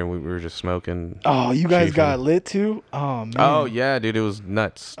had him here, and we were just smoking. Oh, you guys chiefing. got lit too? Oh man. Oh yeah, dude, it was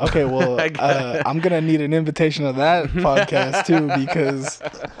nuts. Okay, well, I'm gonna need an invitation to that podcast too because,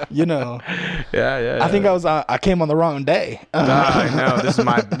 you know. Yeah. I think I came on the wrong day. I know. This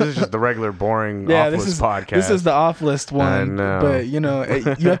is just the regular boring off list podcast. This is the off list one. I know. But you know,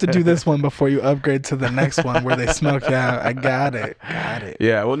 you have to do this one before you upgrade to the next one where they smoke you out. I got it.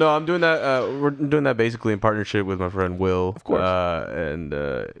 Yeah. Well, no, I'm doing that. We're doing that basically in partnership with my friend Will. Of course. And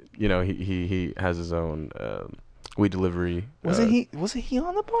you know, he has his own weed delivery. Wasn't he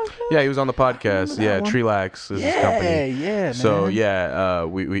on the podcast? Yeah, he was on the podcast. Yeah, Treelax is his company. Yeah, So man. yeah,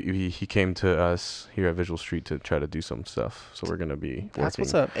 he came to us here at Visual Street to try to do some stuff. So we're gonna be That's working.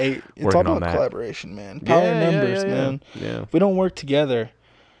 what's up. Hey, it's working all on about that. collaboration, man. Power in numbers, man. Yeah. If we don't work together,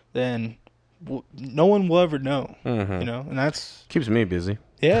 then no one will ever know. Mm-hmm. You know, and that's Keeps me busy.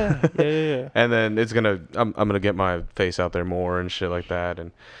 yeah. And then I'm gonna get my face out there more and shit like that.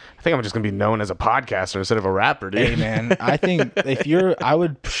 And I think I'm just gonna be known as a podcaster instead of a rapper, dude. Hey, man, I think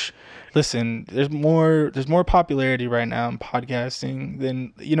listen. There's more popularity right now in podcasting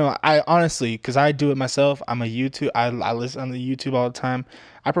than I honestly, because I do it myself. I'm a YouTube. I listen on the YouTube all the time.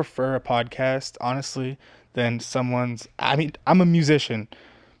 I prefer a podcast honestly than someone's. I mean, I'm a musician.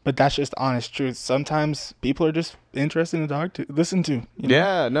 But that's just honest truth. Sometimes people are just interested to listen to. You know?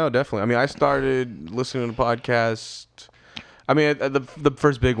 Yeah, no, definitely. I mean, I started listening to podcasts. I mean, the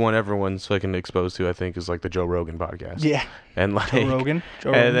first big one everyone's fucking exposed to, I think, is like the Joe Rogan podcast. Yeah. And like Joe Rogan.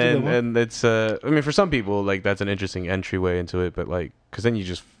 And it's I mean, for some people, like that's an interesting entryway into it, but like, because then you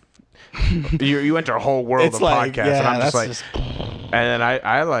just you enter a whole world It's of like, podcasts, yeah, and I'm just like. that's And then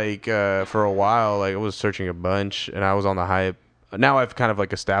I like for a while, like I was searching a bunch, and I was on the hype. Now I've kind of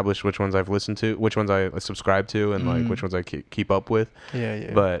like established which ones I've listened to, which ones I subscribe to, and like which ones I keep up with.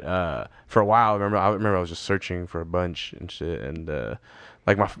 Yeah. But for a while, I remember I was just searching for a bunch and shit, and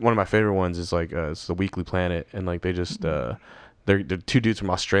like one of my favorite ones is like it's the Weekly Planet, and like they just they're two dudes from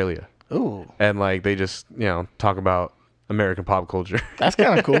Australia. Ooh. And like they just talk about American pop culture. That's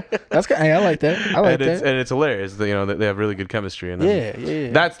kind of cool. Hey, I like that. And it's hilarious. They have really good chemistry. And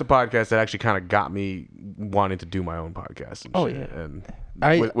yeah. That's the podcast that actually kind of got me wanting to do my own podcast. And shit. Yeah.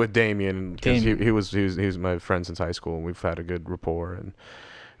 And with Damien, because he was my friend since high school, and we've had a good rapport. And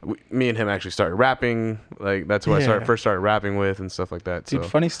me and him actually started rapping. Like that's who I first started rapping with and stuff like that. Dude, so.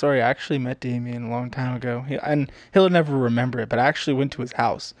 funny story. I actually met Damien a long time ago. He'll never remember it, but I actually went to his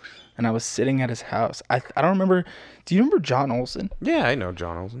house. And I was sitting at his house. I don't remember. Do you remember John Olson? Yeah, I know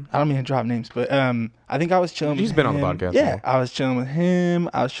John Olson. I don't mean to drop names, but I think I was chilling. He's been on the podcast. Yeah, I was chilling with him.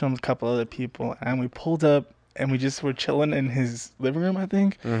 I was chilling with a couple other people, and we pulled up and we just were chilling in his living room, I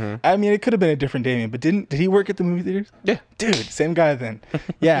think. Mm-hmm. I mean, it could have been a different Damien, but did he work at the movie theaters? Yeah. Dude, same guy then.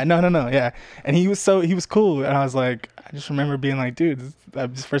 Yeah, no, yeah. And he was cool, and I was like, I just remember being like, dude, this is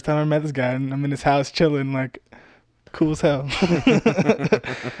the first time I met this guy, and I'm in his house chilling, like, cool as hell.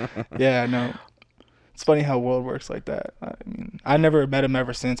 Yeah, no. It's funny how world works like that. I mean, I never met him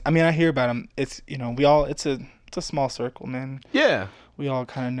ever since. I mean, I hear about him. It's, you know, it's a small circle, man. Yeah. We all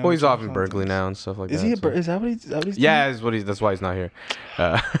kind of know. Well, he's off in Berkeley now and stuff like is that. He? So. Is that what he's? Yeah, that's why he's not here.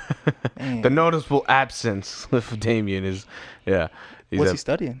 The noticeable absence of Damien is, yeah. What's he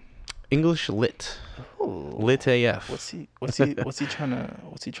studying? English lit. Ooh. Lit AF. What's he trying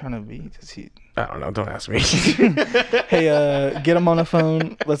to be? Does he? I don't know. Don't ask me. Hey, get him on the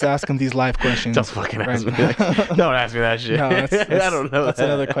phone. Let's ask him these live questions. Don't fucking ask me. Don't ask me that shit. No, I don't know. That's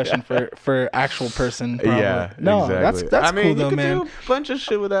another question for actual person. Probably. Yeah. No, exactly. that's I mean, cool though, you could man. do a bunch of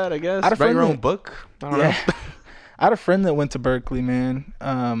shit with that, I guess. I had a Write your friend own book. I don't know. I had a friend that went to Berkeley, man.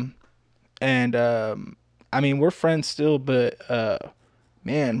 I mean, we're friends still, but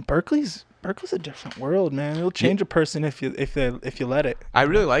man, Berkeley's a different world, man. It'll change a person if you let it. I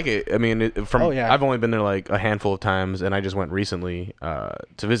really like it. I mean, yeah. I've only been there like a handful of times, and I just went recently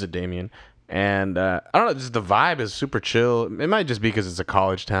to visit Damien. And I don't know, just the vibe is super chill. It might just be because it's a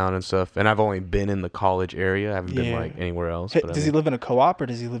college town and stuff. And I've only been in the college area. I haven't been like anywhere else. Hey, does he live in a co-op or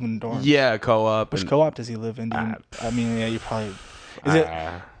does he live in a dorm? Yeah, co-op. Which co-op does he live in? I mean, yeah, you probably.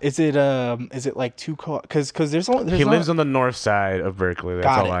 Is it like two co-op? Because there's he lives on the north side of Berkeley. That's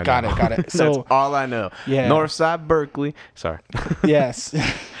all I know. Got it. So that's all I know. Yeah. North side Berkeley. Sorry. Yes.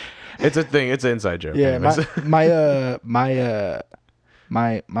 It's a thing. It's an inside joke. Yeah.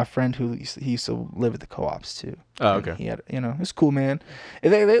 My friend he used to live at the co-ops too. Oh, okay. He had, it's cool, man.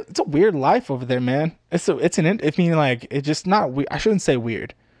 It's a weird life over there, man. It's just not. I shouldn't say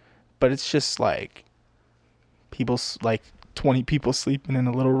weird, but it's just like people's like 20 people sleeping in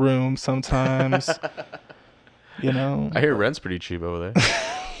a little room sometimes. I hear rent's pretty cheap over there.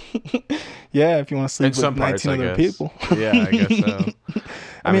 Yeah, if you want to sleep with 19 other people. Yeah, I guess so.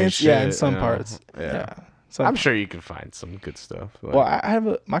 I mean, in some parts. Yeah. I'm sure you can find some good stuff. Well, I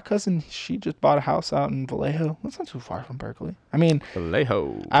have my cousin. She just bought a house out in Vallejo. That's not too far from Berkeley. I mean,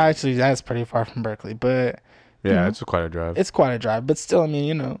 Vallejo. That's pretty far from Berkeley, but yeah, it's quite a drive. It's quite a drive, but still, I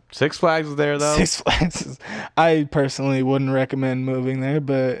mean, Six Flags is there though. Six Flags. I personally wouldn't recommend moving there,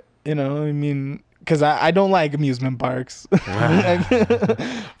 but I mean, because I don't like amusement parks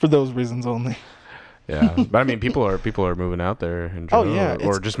for those reasons only. Yeah, but I mean, people are moving out there in droves,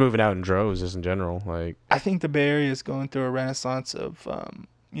 or just moving out in droves, just in general. Like, I think the Bay Area is going through a renaissance of,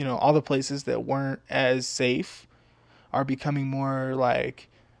 all the places that weren't as safe are becoming more like,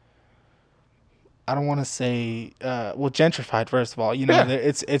 I don't want to say, gentrified. First of all,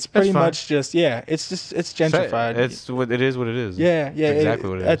 it's pretty much just it's gentrified. It's what it is. What it is. Yeah, it's exactly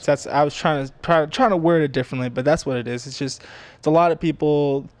what it is. That's I was trying to word it differently, but that's what it is. It's a lot of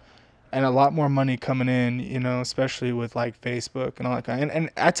people. And a lot more money coming in, especially with like Facebook and all that kind of. And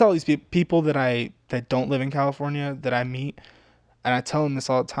I tell these people that don't live in California that I meet, and I tell them this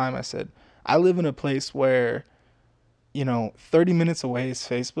all the time. I said, I live in a place where, 30 minutes away is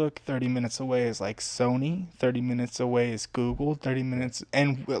Facebook, 30 minutes away is like Sony, 30 minutes away is Google, 30 minutes,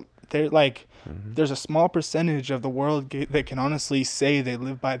 and they're like, there's a small percentage of the world that can honestly say they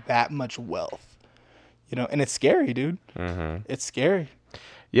live by that much wealth, and it's scary, dude. Mm-hmm. It's scary.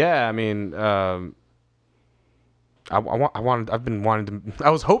 Yeah, I mean, I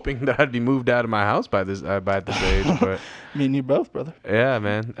was hoping that I'd be moved out of my house by this age, but me and you both, brother. Yeah,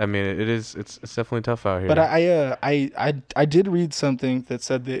 man. I mean, it's definitely tough out here. But I did read something that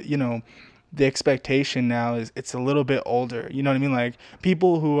said that the expectation now is it's a little bit older. You know what I mean? Like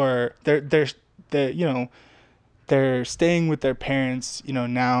people who are they're staying with their parents,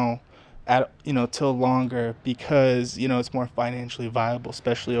 now. Till longer because it's more financially viable,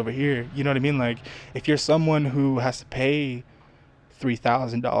 especially over here. You know what I mean? Like if you're someone who has to pay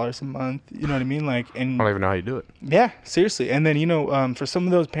 $3,000 a month, you know what I mean? Like, and I don't even know how you do it. Yeah, seriously. And then for some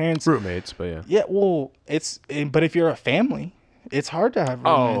of those parents, roommates, but yeah. Yeah, well, but if you're a family, it's hard to have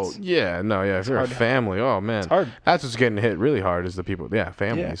roommates. Oh yeah, no, yeah. If you're a family, oh man, it's hard. That's what's getting hit really hard is the people,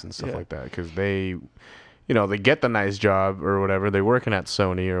 families and stuff like that, because they. They get the nice job or whatever. They're working at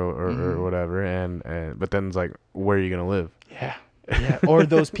Sony or whatever, and but then it's like, where are you gonna live? Yeah. Or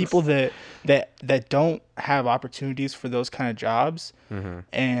those people that don't have opportunities for those kind of jobs,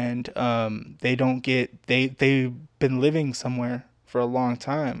 and they've been living somewhere for a long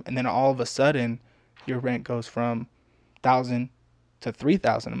time, and then all of a sudden, your rent goes from $1,000 to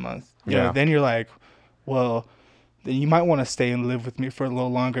 $3,000 a month. You know, then you're like, well. then you might want to stay and live with me for a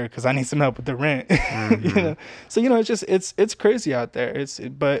little longer because I need some help with the rent. Mm-hmm. You know, so it's just it's crazy out there.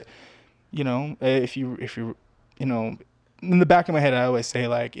 But if you in the back of my head, I always say,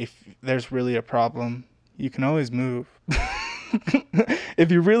 like, if there's really a problem, you can always move.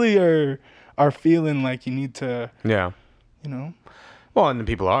 If you really are feeling like you need to, Yeah. you know. Well, and the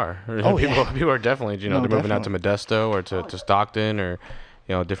people are. Oh, People are definitely, No, they're moving out to definitely. Modesto or to Stockton or,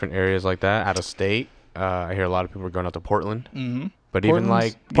 different areas like that, out of state. I hear a lot of people are going out to Portland. Mm-hmm. But even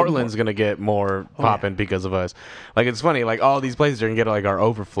like Portland's gonna get more Oh, yeah. popping because of us. Like, it's funny, like all these places are gonna get like our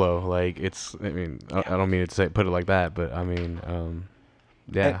overflow. Like, I don't mean to put it like that, but I mean,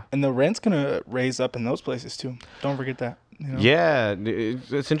 yeah. And the rent's gonna raise up in those places too. Don't forget that. Yeah,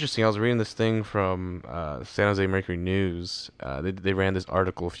 it's interesting. I was reading this thing from San Jose Mercury News. They ran this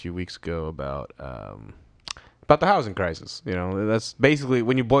article a few weeks ago about the housing crisis. That's basically,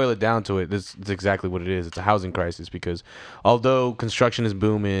 when you boil it down to it, it's exactly what it is. It's a housing crisis because although construction is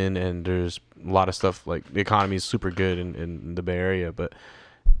booming and there's a lot of stuff, like the economy is super good in the Bay Area, but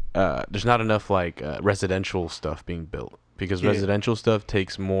there's not enough like residential stuff being built because residential stuff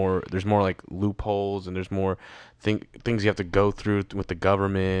takes more. There's more like loopholes and there's more things you have to go through with the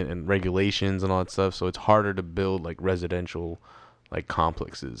government and regulations and all that stuff. So it's harder to build like residential like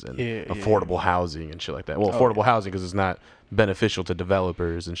complexes and affordable housing and shit like that. Well, affordable housing because it's not beneficial to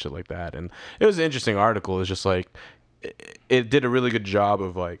developers and shit like that. And it was an interesting article. It's just like it did a really good job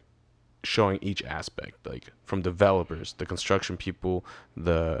of like showing each aspect, like from developers, the construction people,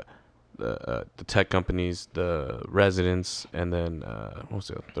 the tech companies, the residents, and then what was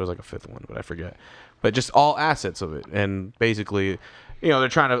it? There was like a fifth one, but I forget. But just all assets of it, and basically, they're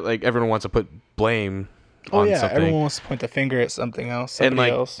trying to, like, everyone wants to put blame on something. Everyone wants to point the finger at something else,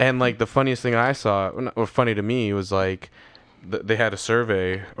 somebody else. And like the funniest thing I saw, or funny to me, was like they had a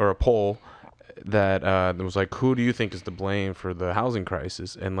survey or a poll that was like, who do you think is to blame for the housing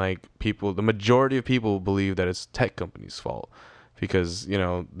crisis? And like the majority of people believe that it's tech companies' fault because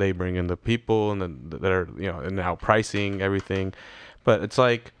they bring in the people and then that are and now pricing everything. But it's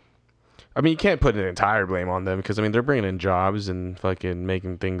like, I mean, you can't put an entire blame on them because I mean they're bringing in jobs and fucking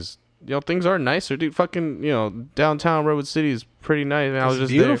making things. Things are nicer, dude. Fucking, downtown Redwood City is pretty nice. And I was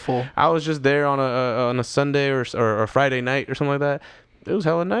just beautiful. There. I was just there on a Sunday or a Friday night or something like that. It was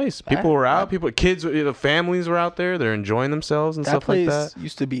hella nice. People were out. Kids, families were out there. They're enjoying themselves and stuff like that. That place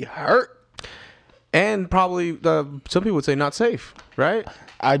used to be hurt. And probably some people would say not safe, right?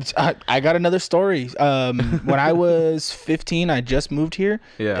 I got another story. When I was 15, I just moved here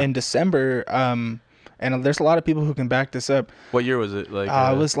in December. And there's a lot of people who can back this up. What year was it? Like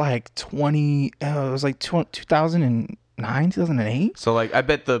it was like 2009, 2008. So like, I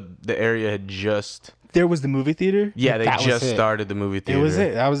bet the area had just. There was the movie theater. Yeah, they just started the movie theater. It was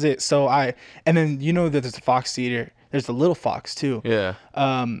it. That was it. So and then that there's the Fox Theater. There's the Little Fox too. Yeah.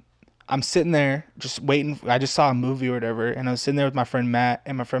 I'm sitting there just waiting. I just saw a movie or whatever, and I was sitting there with my friend Matt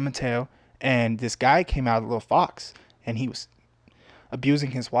and my friend Mateo, and this guy came out of the Little Fox, and he was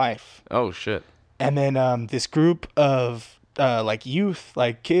abusing his wife. Oh shit. And then this group of like youth,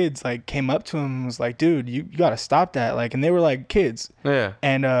 like kids, like came up to him and was like, dude, you got to stop that. Like, and they were like kids. Yeah.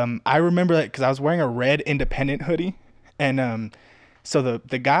 And I remember that because I was wearing a red Independent hoodie. And so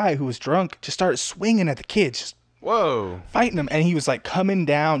the guy who was drunk just started swinging at the kids, just whoa, fighting them. And he was like coming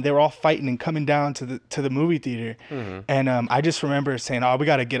down. They were all fighting and coming down to the movie theater. Mm-hmm. And I just remember saying, oh, we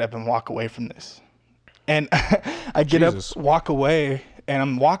got to get up and walk away from this. And I get up, walk away, and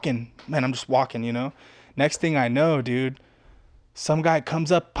I'm walking. Man, I'm just walking, Next thing I know, dude, some guy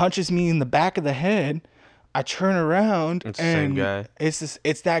comes up, punches me in the back of the head. I turn around, it's and the same guy.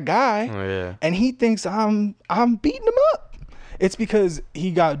 It's that guy. Oh, yeah. And he thinks I'm beating him up. It's because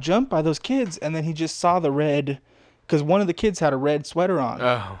he got jumped by those kids, and then he just saw the red, because one of the kids had a red sweater on.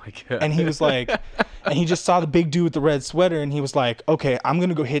 Oh my god! And he was like, and he just saw the big dude with the red sweater, and he was like, okay, I'm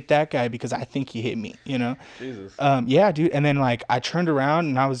gonna go hit that guy because I think he hit me, Jesus. Yeah, dude. And then like I turned around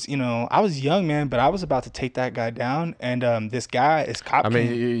and I was young, man, but I was about to take that guy down, and this cop. I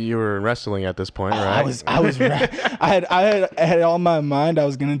mean, you were wrestling at this point, right? I had all my mind. I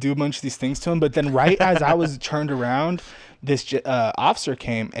was gonna do a bunch of these things to him, but then right as I was turned around, this officer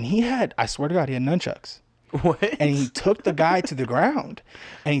came, and I swear to God, he had nunchucks. What? And he took the guy to the ground,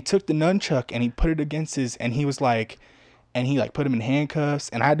 and he took the nunchuck and he put it against and he was like, and he like put him in handcuffs,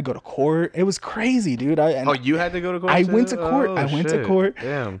 and I had to go to court. It was crazy, dude. You had to go to court? I went to court. Oh, I went to court.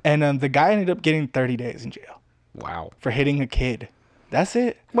 Damn. And the guy ended up getting 30 days in jail. Wow. For hitting a kid. That's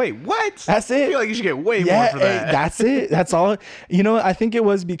it. Wait, what? That's it. I feel like you should get way more for that. That's it. That's all. I think it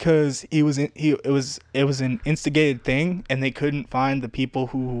was because it was an instigated thing, and they couldn't find the people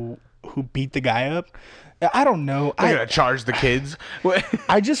who beat the guy up. I don't know. They're gonna charge the kids. What?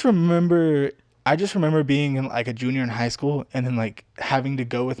 I just remember being in like a junior in high school and then like having to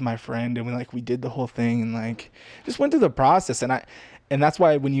go with my friend and we did the whole thing and like just went through the process and that's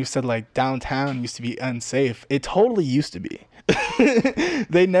why when you said like downtown used to be unsafe, it totally used to be.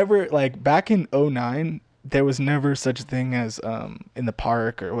 They never like back in '09 there was never such a thing as in the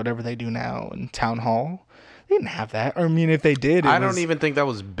park or whatever they do now in town hall. They didn't have that. Or I mean if they did, I don't even think that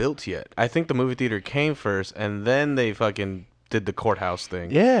was built yet. I think the movie theater came first and then they fucking did the courthouse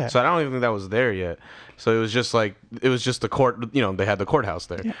thing. Yeah. So I don't even think that was there yet. So it was just the court, you know, they had the courthouse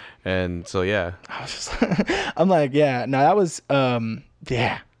there. Yeah. And so yeah. I was just I'm like, yeah, no, that was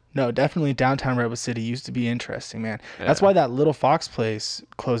yeah. No, definitely downtown Redwood City used to be interesting, man. Yeah. That's why that Little Fox place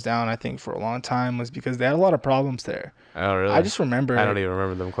closed down, I think, for a long time, was because they had a lot of problems there. Oh, really? I just remember. I don't even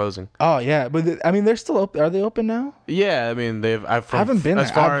remember them closing. Oh, yeah. But, I mean, they're still open. Are they open now? Yeah. I mean, I haven't been as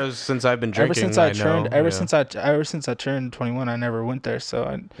far as since I've been drinking. Ever since I turned 21, I never went there. So,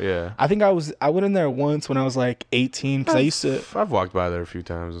 I think I went in there once when I was like 18 because I've walked by there a few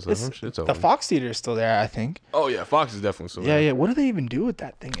times. And stuff. It's open. The Fox Theater is still there, I think. Oh, yeah. Fox is definitely still there. Yeah. What do they even do with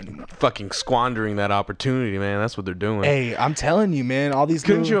that thing anymore? Fucking squandering that opportunity, man. That's what they're doing. Hey, I'm telling you, man. All these.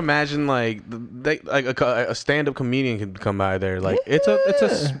 Couldn't you imagine like a stand-up comedian could come by there? Like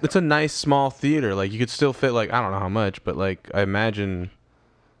it's a nice small theater. Like you could still fit like I don't know how much, but like I imagine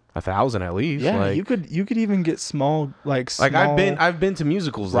 1,000 at least. Yeah, like, you could even get small small I've been to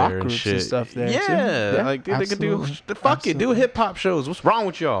musicals rock there and groups shit. And stuff there. Yeah, yeah, like they could do do hip hop shows. What's wrong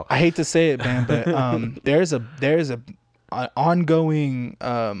with y'all? I hate to say it, man, but there's an ongoing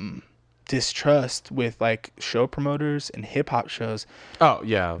distrust with like show promoters and hip hop shows. Oh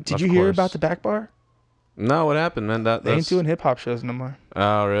yeah. Did you hear about the Back Bar? No, what happened, man? They ain't doing hip hop shows no more.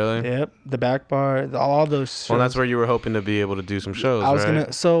 Oh, really? Yep, the Back Bar, all those shows. Well, that's where you were hoping to be able to do some shows. I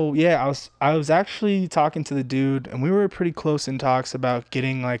was actually talking to the dude, and we were pretty close in talks about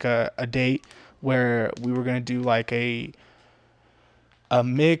getting like a date where we were gonna do like a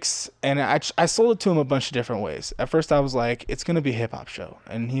mix, and I sold it to him a bunch of different ways. At first, I was like, it's gonna be a hip hop show,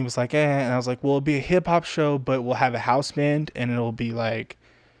 and he was like, and I was like, well, it'll be a hip hop show, but we'll have a house band, and it'll be like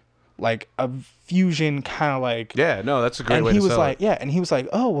a fusion kind of like. Yeah, no, that's a great way to sell it. And he was like,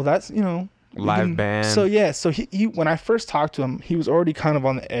 oh, well, that's live band. So yeah, so he when I first talked to him, he was already kind of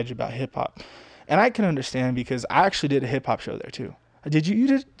on the edge about hip hop, and I can understand because I actually did a hip hop show there too. Did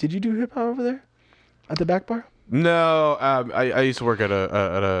you do hip hop over there at the Back Bar? No, I used to work at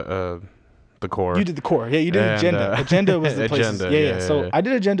the Core. You did the Core, yeah. You did Agenda. Agenda was the place. Yeah. So I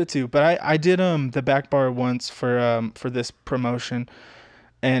did Agenda too, but I did the Back Bar once for this promotion,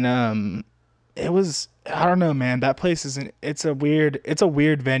 and it was, I don't know, man. That place it's a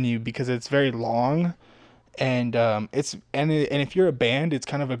weird venue because it's very long, and if you're a band, it's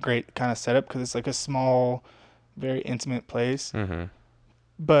kind of a great kind of setup because it's like a small, very intimate place. Mm-hmm.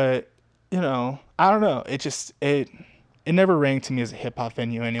 But I don't know. It never rang to me as a hip hop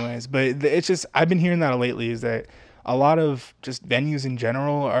venue, anyways. But it's just I've been hearing that lately is that a lot of just venues in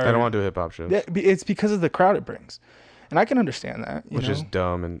general are. I don't want to do hip hop shows. It's because of the crowd it brings, and I can understand that. Which is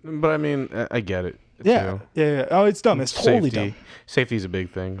dumb, but I mean I get it. Yeah. Oh, it's dumb. It's totally dumb. Safety is a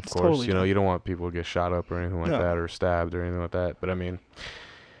big thing, of course. Totally dumb. You don't want people to get shot up or anything like that, or stabbed or anything like that. But I mean,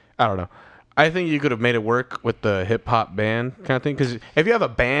 I don't know. I think you could have made it work with the hip hop band kind of thing. Because if you have a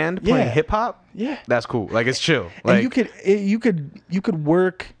band playing hip hop, that's cool. Like it's chill. Like and you could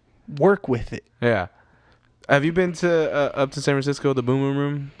work with it. Yeah. Have you been to up to San Francisco, the Boom Boom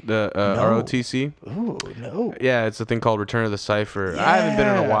Room, the No. ROTC? Ooh, no. Yeah, it's a thing called Return of the Cypher. Yeah. I haven't been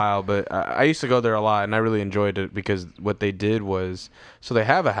in a while, but I used to go there a lot, and I really enjoyed it because what they did was, so they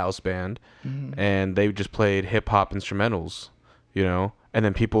have a house band, and they just played hip hop instrumentals, and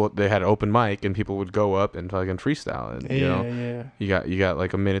then they had an open mic, and people would go up and fucking freestyle, and you got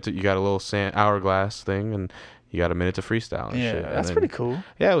like a minute, you got a little hourglass thing, and you got a minute to freestyle and shit. That's pretty cool.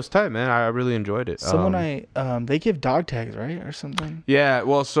 Yeah, it was tight, man. I really enjoyed it. They give dog tags, right, or something? Yeah,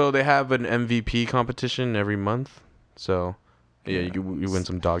 well, so they have an MVP competition every month. So, yeah, you win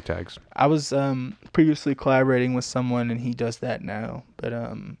some dog tags. I was previously collaborating with someone, and he does that now. But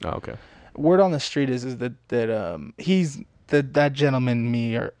okay. Word on the street is that he's that gentleman and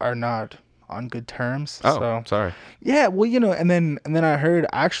me are not on good terms. Oh, so. Sorry. Yeah, well, and then I heard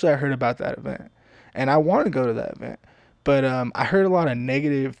about that event. And I want to go to that event, but I heard a lot of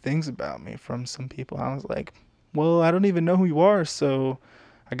negative things about me from some people. I was like, well, I don't even know who you are, so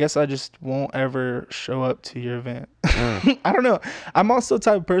I guess I just won't ever show up to your event. I don't know. I'm also the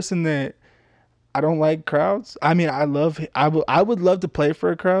type of person that I don't like crowds. I mean, I would love to play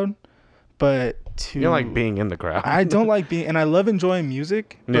for a crowd, but you don't like being in the crowd. I don't like being, and I love enjoying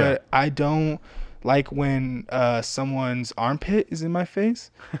music, but I don't like when someone's armpit is in my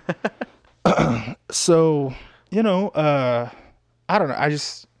face. So, you know, I don't know. I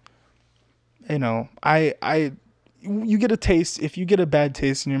just, you know, you get a taste. If you get a bad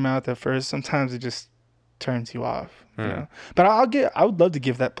taste in your mouth at first, sometimes it just turns you off. You know, but I would love to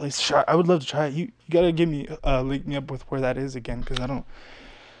give that place a shot. I would love to try it. You gotta give me, link me up with where that is again, because I don't.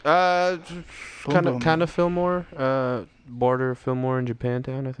 Kind of Fillmore, border Fillmore and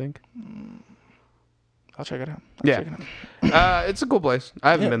Japantown, I think. I'll check it out. Check it out. It's a cool place.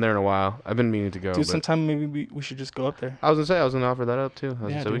 I haven't been there in a while. I've been meaning to go. Dude, sometime maybe we should just go up there. I was gonna offer that up too.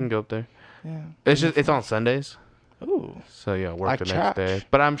 We can go up there. Yeah. It's on Sundays. Ooh. So yeah, work like the next day.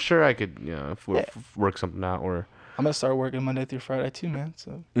 But I'm sure I could, if we work something out. Or I'm gonna start working Monday through Friday too, man.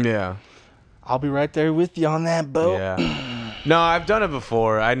 So yeah, I'll be right there with you on that boat. Yeah. No, I've done it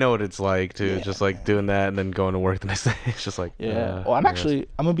before. I know what it's like too. Just like doing that and then going to work the next day. It's just like well, I'm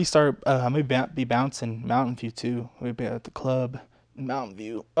gonna be bouncing Mountain View too. We'll be at the club in Mountain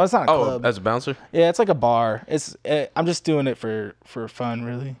View. Oh, it's not a club. As a bouncer? Yeah, it's like a bar. I'm just doing it for fun,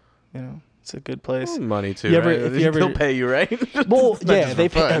 really. You know, it's a good place. Money too. They'll pay you, right? Well, yeah, they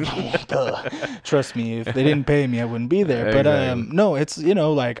pay. Trust me, if they didn't pay me, I wouldn't be there. But no, it's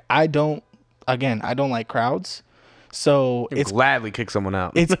like I don't like crowds. So it's gladly kick someone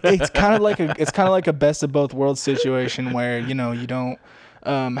out. It's kind of like a best of both worlds situation where you don't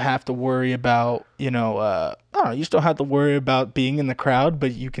have to worry about I don't know, you still have to worry about being in the crowd,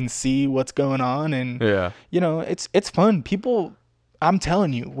 but you can see what's going on, and it's fun. People, I'm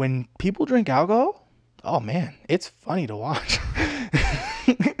telling you, when people drink alcohol, oh man, it's funny to watch.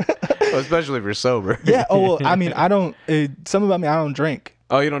 Well, especially if you're sober. Yeah. Oh, well, I mean, I don't. Something about me, I don't drink.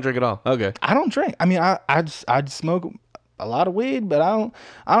 Oh, you don't drink at all? Okay. I don't drink. I mean, I just smoke a lot of weed, but I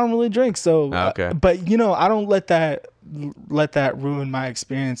don't really drink. So, okay. But I don't let that ruin my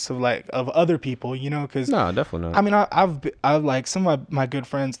experience of other people. Because no, definitely not. I mean, I've like some of my good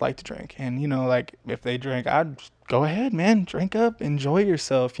friends like to drink, and like if they drink, I'd just go ahead, man, drink up, enjoy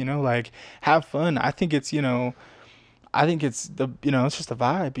yourself. Like have fun. I think it's I think it's it's just a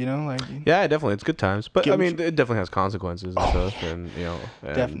vibe, like. Yeah, definitely, it's good times, but I mean, it definitely has consequences and stuff, and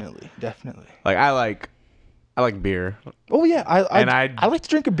definitely. Like I like beer. Oh yeah, I like to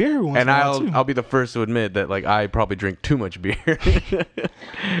drink a beer once. And I'll be the first to admit that like I probably drink too much beer.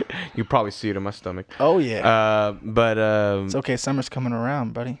 You probably see it in my stomach. Oh yeah. But it's okay. Summer's coming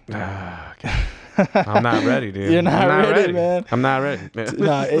around, buddy. Okay. I'm not ready, dude. You're not ready, man. I'm not ready.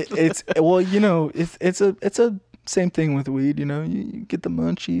 No, it's well, it's a same thing with weed, you get the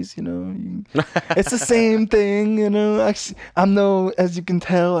munchies, it's the same thing, as you can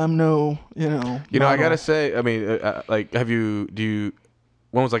tell, I'm no, I gotta say, I mean, like, when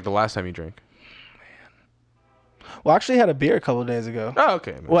was like the last time you drank? Well, I actually had a beer a couple of days ago. Oh,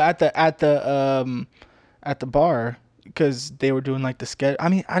 okay. Man. Well, at the bar, because they were doing like the sketch. I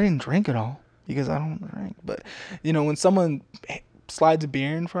mean, I didn't drink it all because I don't drink, but when someone slides a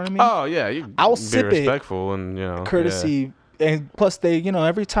beer in front of me, oh yeah, I'll be sip respectful and courtesy, and plus they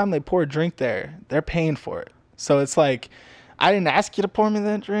every time they pour a drink there, they're paying for it, so it's like I didn't ask you to pour me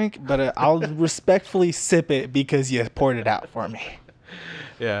that drink, but I'll respectfully sip it because you poured it out for me.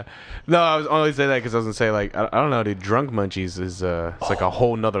 Yeah, no, I was only saying that because I was gonna say like I don't know, dude. Drunk munchies is it's like a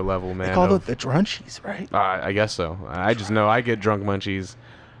whole nother level, man. They call it the drunchies, right? I guess so. I just know I get drunk munchies.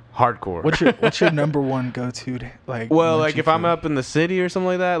 Hardcore. What's your number one go-to like if I'm up in the city or something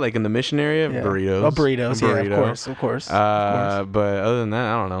like that, like in the Mission area, burritos. Oh, burritos, yeah, of course. But other than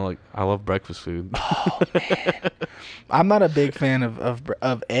that, I don't know. Like I love breakfast food. Oh man, I'm not a big fan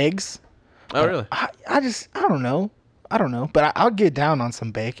of eggs. Oh really? I don't know. But I'll get down on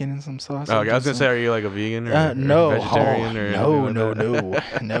some bacon and some sauce. Oh, okay. I was gonna say, are you like a vegan or no, vegetarian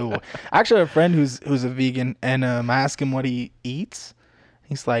no. I actually have a friend who's a vegan, and I ask him what he eats.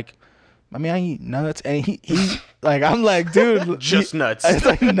 He's like, I mean, I eat nuts, and he like, I'm like, dude, just nuts. It's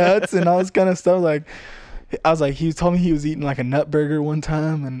like nuts and all this kind of stuff. Like, I was like, he told me he was eating like a nut burger one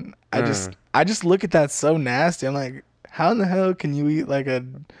time, and I just look at that so nasty. I'm like, how in the hell can you eat like a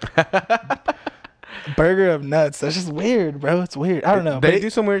burger of nuts? That's just weird, bro. It's weird. I don't know. They do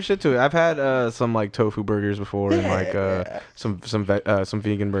some weird shit to it. I've had some like tofu burgers before, and like some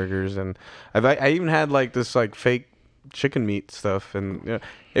vegan burgers, and I even had like this like fake chicken meat stuff, and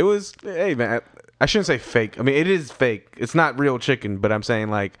it was, hey man, I shouldn't say fake. I mean, it is fake. It's not real chicken, but I'm saying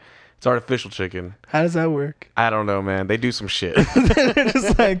like it's artificial chicken. How does that work? I don't know, man. They do some shit. They're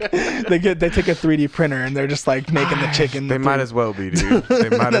just like they take a 3D printer and they're just like making the chicken. They might as well be, dude. They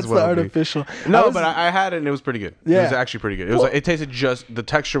might as well artificial. No, but I had it and it was pretty good. Yeah. It was actually pretty good. It was like, it tasted the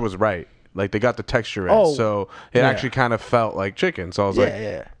texture was right. Like they got the texture right, Oh, so it yeah. actually kind of felt like chicken. So I was Yeah, like,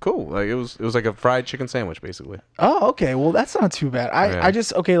 yeah. cool. Like it was like a fried chicken sandwich basically. Oh, okay. Well, that's not too bad. Yeah. I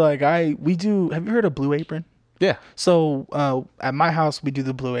just okay. Like we do. Have you heard of Blue Apron? Yeah. So at my house, we do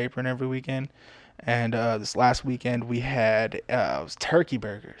the Blue Apron every weekend. And this last weekend we had it was turkey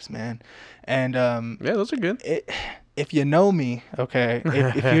burgers, man. And Yeah, those are good. if you know me, okay,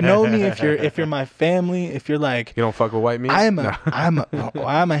 if you know me, if you're my family, if you're like, You don't fuck with white meat? I'm a No.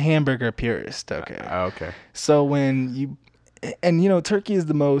 I'm a hamburger purist, okay. Okay. So when you and turkey is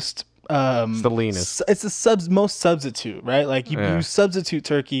the most It's the leanest. it's the most substitute, right? Like Yeah. you substitute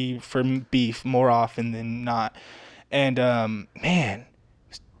turkey for beef more often than not. And man, it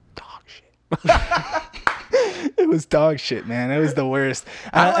was dog shit. It was dog shit, man. It was the worst.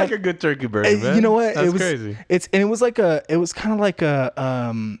 I like a good turkey burger, man. You know what? That's it was crazy. It was kind of like a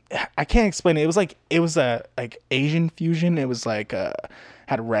I can't explain it. It was a like Asian fusion. It was like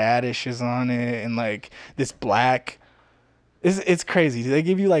had radishes on it and like this black. It's crazy. They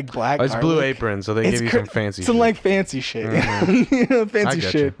give you like black. It's Blue garlic. Apron, so they It's give you cra- some fancy some shit. like fancy shit. I Fancy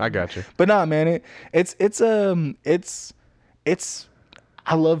got shit. you. I got you. But nah, man, it's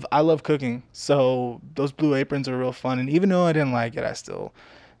I love cooking. So those Blue Aprons are real fun. And even though I didn't like it, I still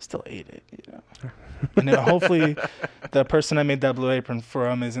ate it. And then hopefully the person I made that Blue Apron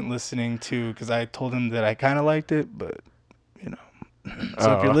from isn't listening too, because I told him that I kind of liked it, but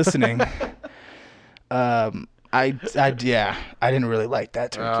So if you're listening, I didn't really like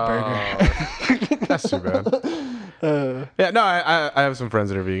that turkey burger. That's too bad. Yeah, no, I have some friends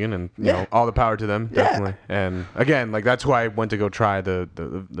that are vegan, and you know, all the power to them, definitely. And again, like that's who I went to go try the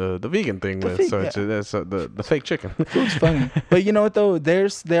vegan thing with. So it's the fake chicken. Food's funny, but you know what though?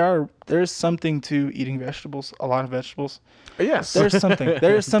 There's something to eating vegetables. A lot of vegetables. Yes, There's something.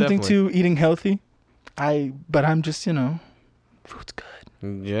 There is something Definitely. to eating healthy. But I'm just food's good.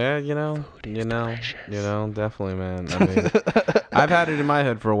 Yeah, definitely, man. I mean, I've had it in my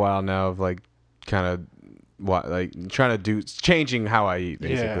head for a while now of like kind of trying to changing how I eat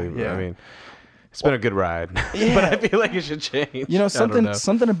basically. Yeah. I mean, it's been a good ride, Yeah. but I feel like it should change. I don't know.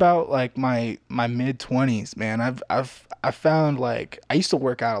 Something about like my mid-20s, man. I've found like I used to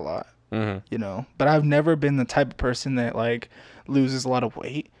work out a lot, but I've never been the type of person that like loses a lot of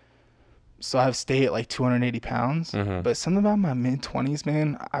weight. So I've stayed at like 280 pounds. But something about my mid-20s,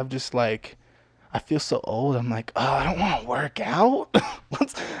 man, I've just like, I feel so old. I'm like, oh, I don't want to work out.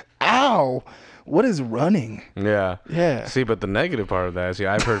 Ow. What is running? Yeah. Yeah. See, but the negative part of that is,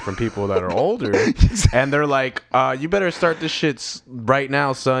 I've heard from people that are older, and they're like, you better start this shit right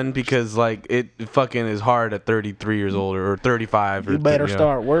now, son, because like it fucking is hard at 33 years old or 35. You better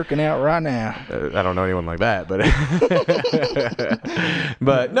start working out right now. I don't know anyone like that, but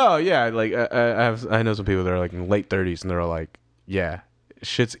but no, yeah, like I know some people that are like in late 30s, and they're like, yeah,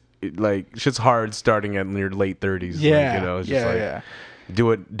 shit's hard starting at your late 30s. Yeah. Like, it's just like,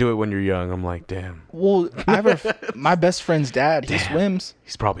 do it when you're young. I'm like, damn. Well, my best friend's dad, he swims.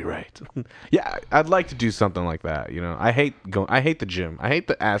 He's probably right. Yeah, I'd like to do something like that. I hate the gym. I hate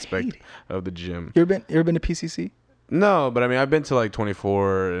the aspect of the gym. You ever been to PCC? No, but I mean, I've been to like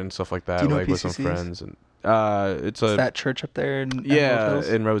 24 and stuff like that, Do you know like with some PCC is? friends, and it's that church up there in Hills?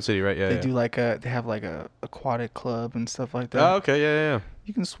 in Road City, right? Yeah, They yeah. do they have like a aquatic club and stuff like that. Oh, okay, yeah.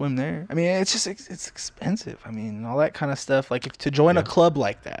 You can swim there. I mean, it's expensive. I mean, all that kind of stuff. Like to join a club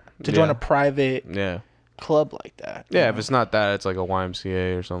like that, to join a private club like that. Yeah, if it's not that, it's like a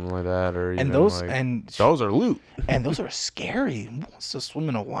YMCA or something like that, or even those those are loot. And those are scary. Who wants to swim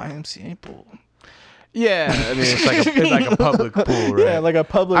in a YMCA pool? Yeah, I mean it's like a public pool, right? Yeah, like a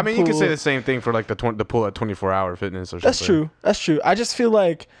public. I mean, you could say the same thing for like the pool at 24-hour fitness or something. That's true. I just feel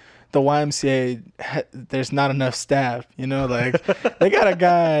like the YMCA, there's not enough staff. Like they got a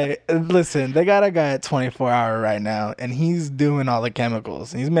guy. Listen, they got a guy at 24-hour right now, and he's doing all the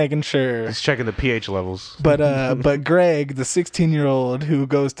chemicals. He's making sure. He's checking the pH levels. But Greg, the 16-year-old who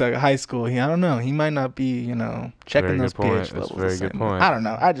goes to high school, I don't know. He might not be, checking those pH levels. That's a very good point. I don't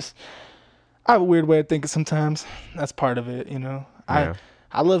know. I have a weird way of thinking sometimes. That's part of it, Yeah.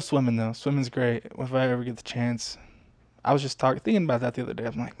 I love swimming though. Swimming's great. If I ever get the chance. I was just thinking about that the other day.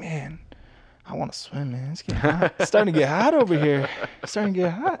 I'm like, man, I want to swim, man. It's getting hot. It's starting to get hot over here. It's starting to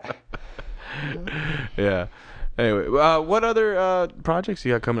get hot. Yeah. Anyway, what other projects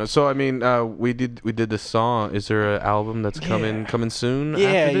you got coming up? So I mean, we did this song. Is there an album that's coming soon?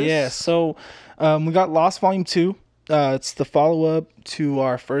 After this? Yeah. So we got Lost Volume 2. It's the follow-up to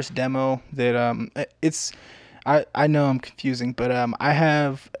our first demo that it's I know I'm confusing, but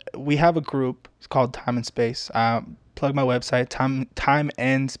we have a group. It's called Time and Space. Plug my website,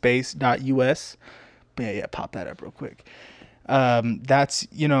 timeandspace.us. But yeah, pop that up real quick. That's,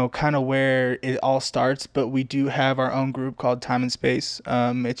 kind of where it all starts. But we do have our own group called Time and Space.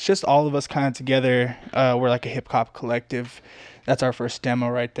 It's just all of us kind of together. We're like a hip hop collective. That's our first demo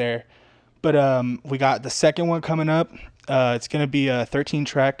right there. But we got the second one coming up. It's going to be a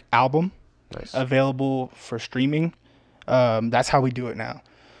 13-track album. Nice. Available for streaming. That's how we do it now.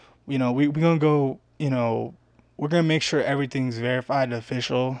 We're going to go, we're going to make sure everything's verified and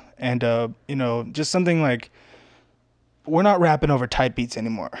official. And, just something like, we're not rapping over type beats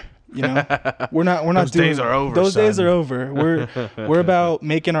anymore. We're not Those doing, days are over. Those son. days are over. We're about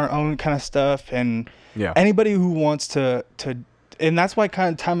making our own kind of stuff. And anybody who wants to, and that's why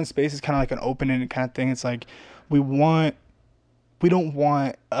kind of Time and Space is kind of like an open-ended kind of thing. It's like, we don't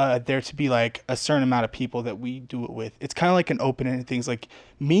want there to be like a certain amount of people that we do it with. It's kind of like an open-ended thing. It's like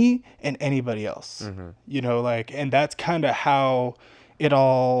me and anybody else, and that's kind of how it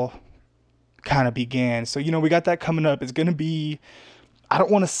all kind of began. So, we got that coming up. It's going to be, I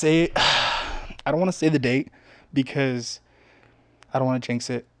don't want to say the date because I don't want to jinx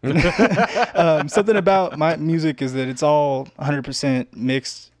it. Something about my music is that it's all 100%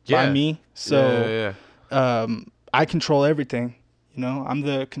 mixed by me. So, I control everything. I'm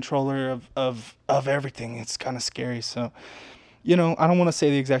the controller of everything. It's kind of scary. So, I don't want to say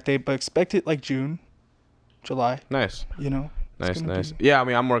the exact date, but expect it like June, July. Nice. Nice. Be... Yeah, I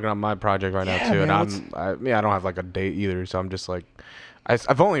mean, I'm working on my project right now too, man, and I don't have like a date either, so I'm just like,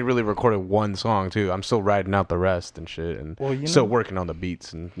 I've only really recorded one song too. I'm still writing out the rest and shit, and still working on the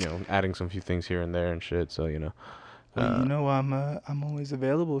beats and adding some few things here and there and shit. So I'm always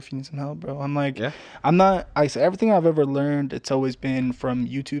available if you need some help, bro. I'm not. I say everything I've ever learned, it's always been from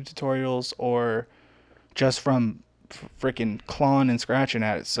YouTube tutorials or just from freaking clawing and scratching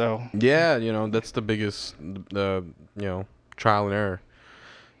at it. So yeah, that's the biggest, trial and error.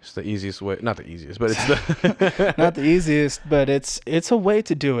 It's the easiest way. Not the easiest, but it's the not the easiest, but it's a way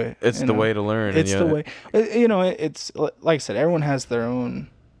to do it. It's the way to learn. It's the way. It's like I said, everyone has their own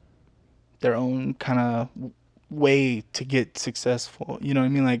kind of way to get successful. You know what I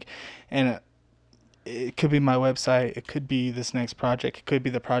mean? Like, and it could be my website, it could be this next project, it could be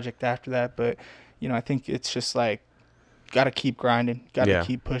the project after that, but I think it's just like, gotta keep grinding, gotta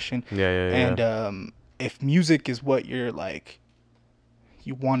keep pushing. And if music is what you're like,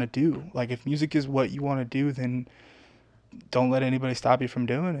 you want to do, like if music is what you want to do, then don't let anybody stop you from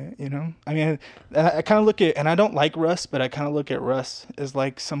doing it. I mean, I kind of look at, and I don't like Russ, but I kind of look at Russ as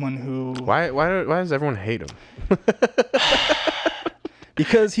like someone who why does everyone hate him?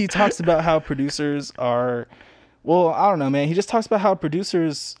 Because he talks about how producers are, well, I don't know, man, he just talks about how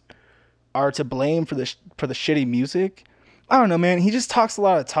producers are to blame for the shitty music. I don't know, man, he just talks a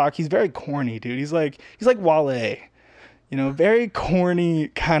lot of talk. He's very corny, dude. He's like Wale. Very corny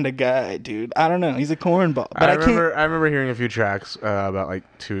kind of guy, dude. I don't know. He's a cornball. But I remember hearing a few tracks about like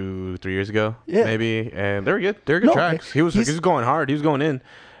 2-3 years ago, maybe, and they were good. They're good tracks. He was going hard. He was going in.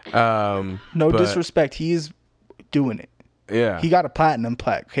 No disrespect. He's doing it. Yeah. He got a platinum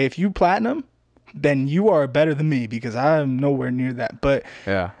plaque. Okay, if you platinum, then you are better than me because I'm nowhere near that. But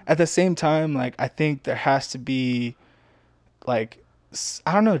at the same time, like I think there has to be, like,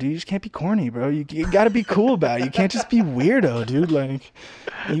 I don't know, dude. You just can't be corny, bro. You got to be cool about it. You can't just be weirdo, dude. Like,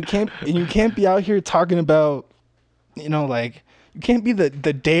 you can't be out here talking about, like, you can't be the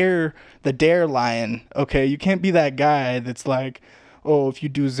dare lion. Okay, you can't be that guy that's like, oh, if you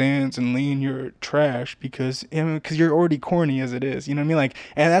do Xans and lean, you're trash because you're already corny as it is. You know what I mean? Like,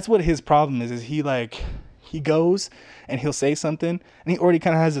 and that's what his problem is he goes and he'll say something and he already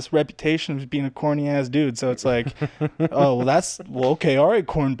kind of has this reputation of being a corny ass dude. So it's like, oh, well, okay. All right.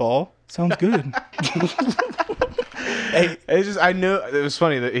 Cornball. Sounds good. Hey, it's just, I knew it was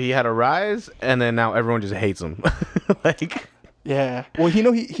funny that he had a rise and then now everyone just hates him. Like, yeah. Well,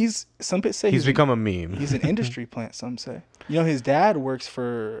 he's, some people say he's become a meme. He's an industry plant. Some say, his dad works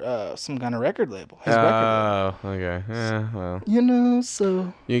for some kind of record label. His record label. Okay. Yeah. Well,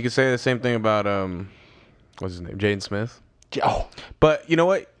 so you could say the same thing about, what's his name? Jaden Smith. Oh. But you know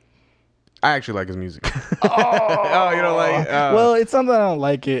what? I actually like his music. Well, it's not that I don't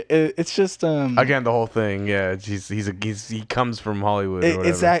like it. It's just again, the whole thing. Yeah, he comes from Hollywood.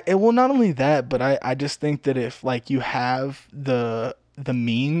 Exactly. Well, not only that, but I just think that if like you have the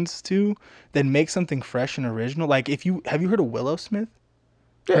means to, then make something fresh and original. Like have you heard of Willow Smith?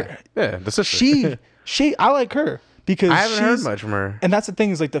 Yeah, the sister. She I like her. Because I haven't heard much from her, and that's the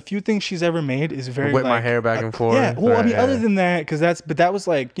thing is like the few things she's ever made is very whip my hair back and forth. Yeah, well, I mean, other than that, but that was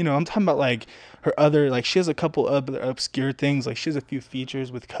like I'm talking about like her other, like she has a couple other obscure things, like she has a few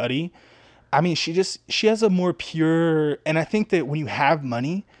features with Cudi. I mean, she has a more pure, and I think that when you have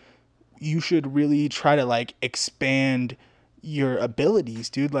money, you should really try to like expand your abilities,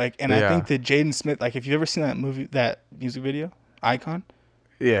 dude. Like, and I Yeah. think that Jaden Smith, like, if you've ever seen that movie, that music video, Icon,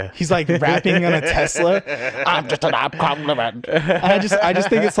 Yeah. he's like rapping on a Tesla. I'm just an compliment. And I just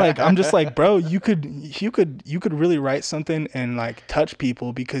think it's like, I'm just like, bro, you could really write something and like touch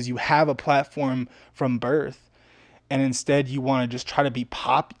people because you have a platform from birth. And instead you want to just try to be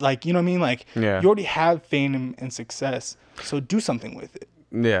pop, like, you know what I mean? Like, Yeah. you already have fame and success, so do something with it.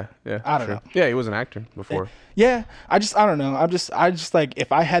 Yeah. Yeah. I don't know. Yeah, he was an actor before. Yeah, I don't know. I just like,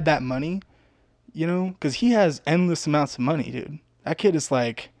 if I had that money, you know, because he has endless amounts of money, dude. That kid is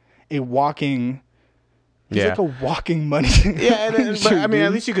like a walking. He's like a walking money. Yeah, but I mean,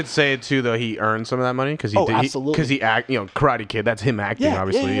 at least you could say it too, though. He earned some of that money because absolutely. Because he act, Karate Kid. That's him acting, Yeah,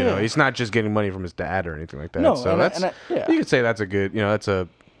 obviously. yeah, yeah. He's not just getting money from his dad or anything like that. No, so you could say that's a good, that's a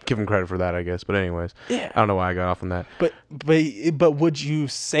give him credit for that, I guess. But anyways, Yeah. I don't know why I got off on that. But would you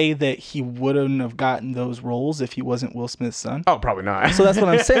say that he wouldn't have gotten those roles if he wasn't Will Smith's son? Oh, probably not. So that's what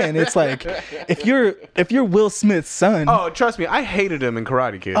I'm saying. It's like, if you're Will Smith's son. Oh, trust me, I hated him in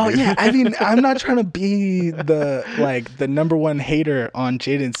Karate Kid. Oh dude. yeah, I mean, I'm not trying to be the number one hater on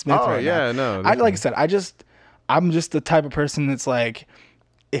Jaden Smith right now. No. Like I said, I'm just the type of person that's like,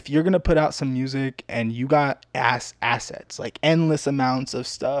 if you're gonna put out some music and you got assets, like endless amounts of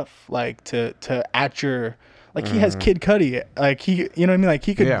stuff, like to at your, like, he has Kid Cudi, like, he, you know what I mean, like,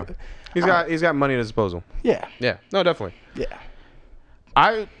 he could. Yeah, he's got money at his disposal. Yeah. Yeah, no, definitely. Yeah.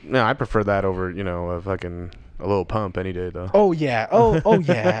 I prefer that over a little pump any day though. Oh yeah. Oh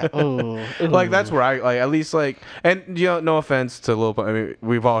yeah. Oh. Like, that's where I like, at least, like, and no offense to Lil Pump. I mean,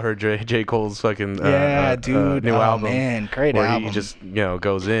 we've all heard J. Cole's fucking dude, new album, man, great where album. he just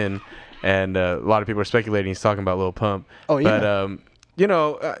goes in, and a lot of people are speculating he's talking about Lil Pump. Oh yeah.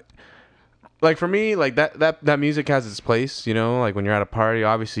 But like, for me, like, that music has its place, like when you're at a party,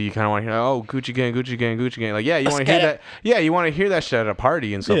 obviously you kind of want to hear, oh, Gucci Gang, Gucci Gang, Gucci Gang. Like, yeah, you want to hear that. Yeah, you want to hear that shit at a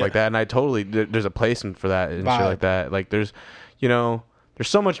party and stuff like that. And I totally, there's a place for that and shit like that. Like, there's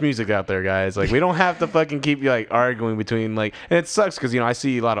so much music out there, guys. Like, we don't have to fucking keep like arguing between, like, and it sucks because I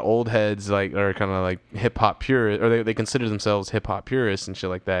see a lot of old heads like are kind of like hip hop purists, or they consider themselves hip hop purists and shit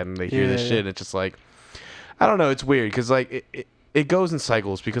like that, and they hear this shit and it's just like, I don't know, it's weird because like it goes in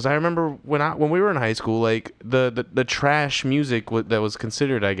cycles, because I remember when we were in high school, like the trash music that was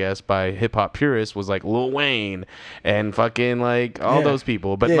considered, I guess, by hip hop purists was like Lil Wayne and fucking like all those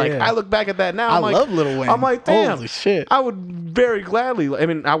people. But I look back at that now, I love Lil Wayne. I'm like, damn, holy shit. I would very gladly. I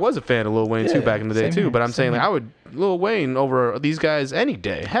mean, I was a fan of Lil Wayne too back in the day too. But I'm saying, like, I would Lil Wayne over these guys any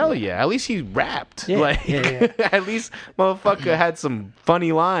day. Hell yeah. At least he rapped. At least motherfucker had some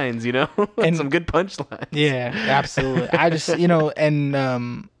funny lines, and some good punchlines. Yeah, absolutely. I just,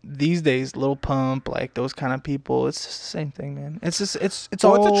 and these days, Lil Pump, like those kind of people, it's just the same thing, man. It's just, it's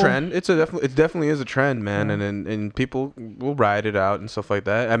all. It's a trend. It definitely is a trend, man. Yeah. And people will ride it out and stuff like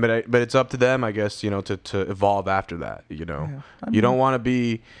that. I mean, but it's up to them, I guess, to evolve after that. Yeah. You don't want to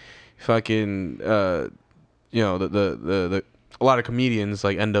be fucking, the a lot of comedians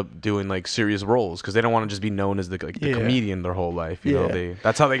like end up doing like serious roles because they don't want to just be known as the comedian their whole life.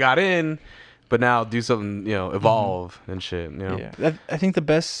 That's how they got in. But now do something, evolve and shit. Yeah, I think the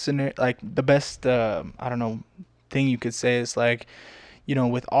best scenario, like the best, I don't know, thing you could say is like,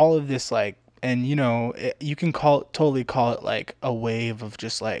 with all of this, like, and you can totally call it like a wave of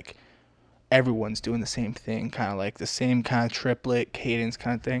just like everyone's doing the same thing, kind of like the same kind of triplet cadence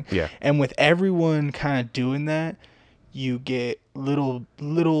kind of thing. Yeah. And with everyone kind of doing that, you get little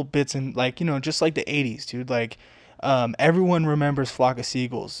bits and like, just like the 80s, dude. Like, everyone remembers Flock of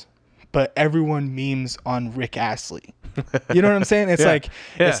Seagulls, but everyone memes on Rick Astley. You know what I'm saying? It's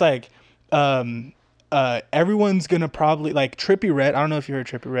it's like everyone's gonna probably like Trippie Redd. I don't know if you heard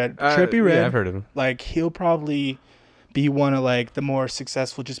Trippie Redd. Trippie Redd, yeah, I've heard of him. Like, he'll probably be one of like the more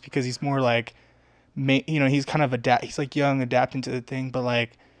successful just because he's more like, he's kind of he's like young, adapting to the thing, but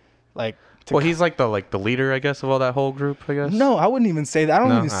like. Well, he's like the leader, I guess, of all that whole group, I guess. No, I wouldn't even say that. I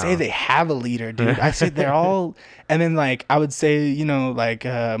don't even say they have a leader, dude. I say they're all, and then like I would say, like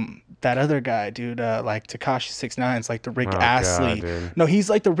that other guy, dude, like Tekashi 6ix9ine, it's like the Rick Astley. God, no,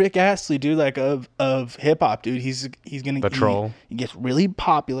 he's like the Rick Astley, dude, like of hip hop, dude. He's gonna the troll. He gets really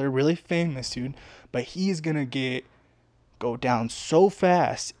popular, really famous, dude, but he's gonna go down so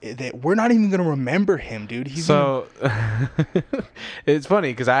fast that we're not even gonna remember him, dude. It's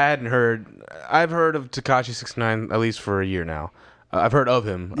funny because I've heard of Tekashi 6ix9ine at least for a year now. I've heard of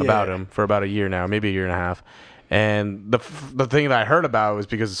him, about him for about a year now, maybe a year and a half. And the thing that I heard about was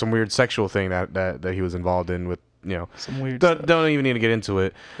because of some weird sexual thing that he was involved in with some weird don't even need to get into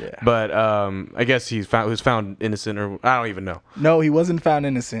it. Yeah. But I guess he was found innocent, or I don't even know. No, he wasn't found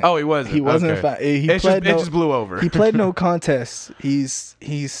innocent. Oh, he wasn't. He wasn't Okay. found. It just blew over. He pled no contest.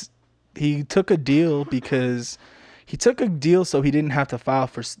 He took a deal because he took a deal so he didn't have to file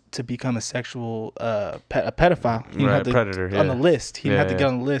to become a sexual a pedophile. He didn't have to, predator on the list. He didn't have to get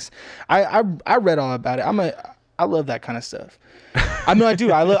on the list. I read all about it. I love that kind of stuff. I mean, I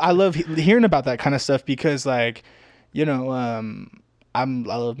do. I love hearing about that kind of stuff because, like, I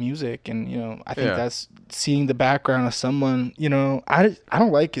love music, and I think that's seeing the background of someone. I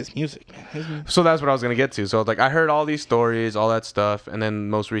don't like his music, man. So that's what I was gonna get to. So like I heard all these stories, all that stuff, and then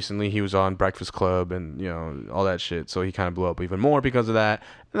most recently he was on Breakfast Club and all that shit. So he kind of blew up even more because of that.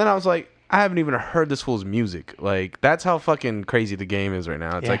 And then I was like, I haven't even heard this fool's music. Like, that's how fucking crazy the game is right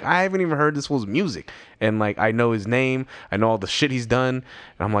now. It's like, I haven't even heard this fool's music. And, like, I know his name. I know all the shit he's done. And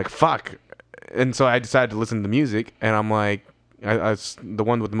I'm like, fuck. And so I decided to listen to the music. And I'm like, the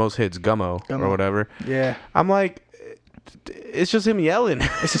one with the most hits, Gummo. Or whatever. Yeah. I'm like, it's just him yelling.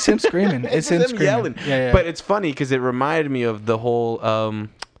 It's just him screaming. It's him screaming. Yelling. Yeah. But it's funny because it reminded me of the whole...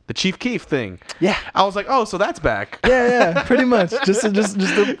 the Chief Keef thing. Yeah. I was like, oh, so that's back. Yeah, pretty much. Just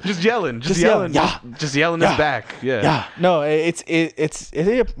yelling. Just yelling. Just yelling is back. Yeah. Yeah. No,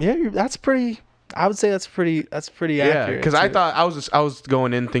 that's pretty, I would say that's pretty accurate. Yeah, because I thought I was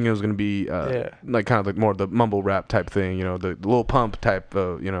going in thinking it was gonna be like kind of like more the mumble rap type thing, the Lil Pump type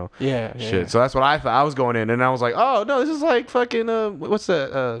shit. So that's what I thought. I was going in, and I was like, oh no, this is like fucking what's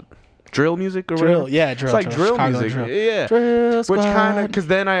that drill music or whatever? Yeah, drill. It's like drill music. Drill. Yeah. Drill squad. Which kind of, because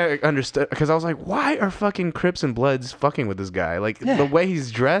then I understood, because I was like, why are fucking Crips and Bloods fucking with this guy? Like, the way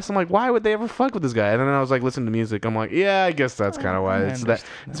he's dressed, I'm like, why would they ever fuck with this guy? And then I was like, listening to music, I'm like, yeah, I guess that's kind of why.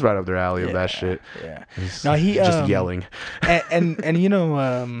 It's right up their alley of that shit. Yeah. No, he just yelling. And I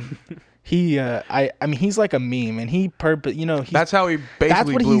mean, he's like a meme, and that's how he basically that's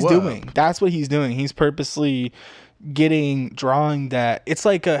what blew he's up. doing. That's what he's doing. He's purposely drawing that. It's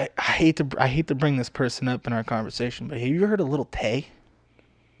like I hate to bring this person up in our conversation, but have you ever heard of Lil Tay?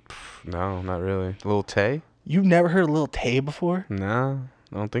 No, not really. Lil Tay? You've never heard of Lil Tay before? No,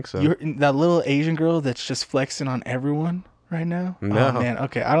 I don't think so. That little Asian girl that's just flexing on everyone right now? No. Oh man,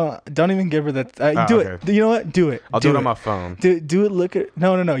 okay. Don't even give her that. Okay. It. You know what? Do it. I'll do it on my phone. Do it. Look at.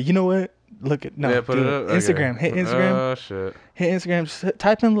 No. You know what? Look at. No. Yeah, put it up. Okay. Instagram. Hit Instagram. Oh shit. Hit Instagram. Just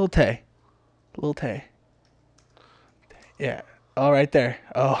type in Lil Tay. Lil Tay. Yeah. Oh, right there.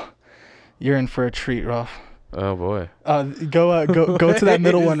 Oh, you're in for a treat, Rolf. Oh boy. Go to that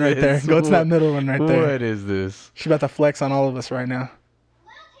middle one right there. Go to that middle one right there. What is this? She's about to flex on all of us right now.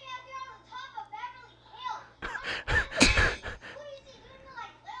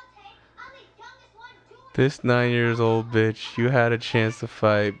 This 9-year-old bitch, you had a chance to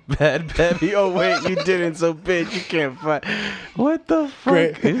fight. Bad baby. Oh wait, you didn't. So bitch, you can't fight. What the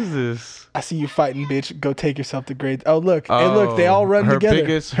fuck is this? I see you fighting, bitch. Go take yourself to grade. Oh look, hey look, they all run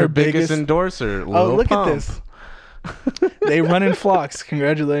together. Her biggest endorser. Oh look at this. They run in flocks.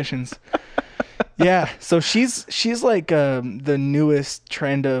 Congratulations. Yeah, so she's like the newest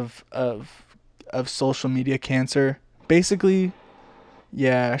trend of social media cancer. Basically,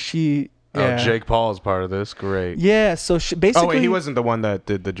 yeah, she. Yeah. Oh, Jake Paul is part of this. Great. Yeah, so she basically. Oh wait, he wasn't the one that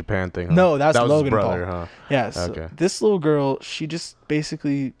did the Japan thing. Huh? No, that was Logan his brother, Paul. Huh? Yeah. So okay. This little girl, she just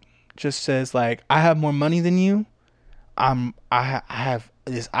basically just says like, I have more money than you. I have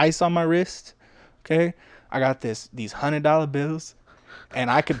this ice on my wrist. Okay, I got these $100 bills, and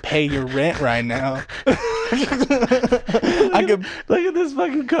I could pay your rent right now. I could look at this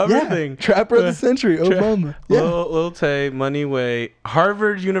fucking cover thing. Trapper of the Century, Obama. Lil Tay, Money Way,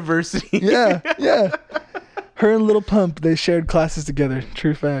 Harvard University. yeah. Her and Lil Pump, they shared classes together.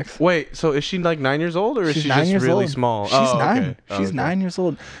 True facts. Wait, so is she like 9 years old, or is she just really small? She's 9. Okay. She's 9 years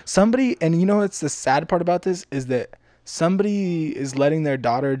old. Somebody, and you know what's the sad part about this is that somebody is letting their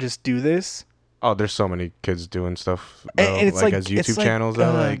daughter just do this. Oh, there's so many kids doing stuff, and it's like as YouTube channels.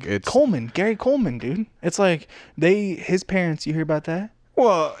 It's Gary Coleman, dude. It's like his parents. You hear about that?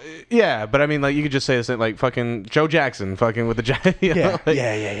 Well, yeah, but I mean, like you could just say this like fucking Joe Jackson, fucking with the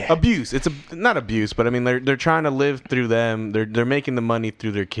yeah. Abuse. It's not abuse, but I mean they're trying to live through them. They're making the money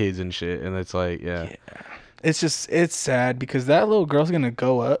through their kids and shit, and it's like yeah. It's sad because that little girl's gonna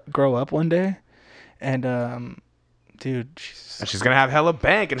grow up one day, and dude, she's gonna have hella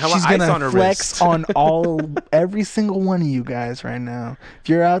bank and hella ice on her wrist. She's gonna flex on every single one of you guys right now. If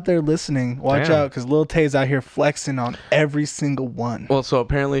you're out there listening, watch out because Lil Tay's out here flexing on every single one. Well, so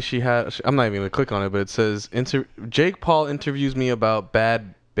apparently I'm not even gonna click on it, but it says Jake Paul interviews me about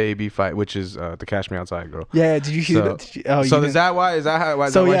bad baby fight, which is the Cash Me Outside girl. Yeah, did you hear So, that? Oh, so you is that why? Is that how? Why,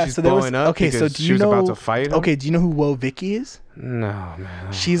 so why yeah, she's so there was blowing up? okay. So Because do she you was know? about to fight him? Okay, do you know who Woe Vicky is? No,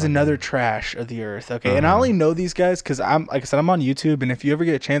 man. She's another trash of the earth. Okay, and I only know these guys because I'm like I said, I'm on YouTube, and if you ever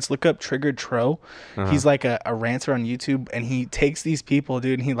get a chance, look up Triggered Tro. He's like a ranter on YouTube, and he takes these people,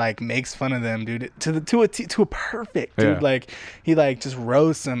 dude, and he like makes fun of them, dude, to a perfect, dude. Yeah. Like he like just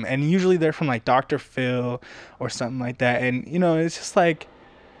roasts them, and usually they're from like Dr. Phil or something like that, and you know it's just like.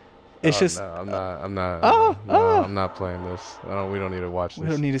 It's just. No, I'm not. Oh, oh. I'm not playing this. We don't need to watch this.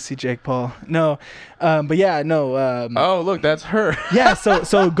 We don't need to see Jake Paul. No, but yeah, no. Oh, look, that's her. Yeah,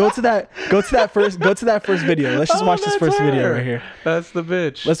 so go to that first video. Let's just watch this first video right here. That's the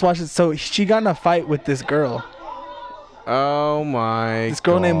bitch. Let's watch it. So she got in a fight with this girl. Oh my. This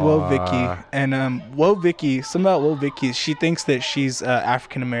girl God. named Woe Vicky, and Woe Vicky. Something about Woe Vicky. She thinks that she's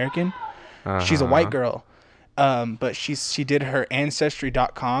African American. She's a white girl. But she did her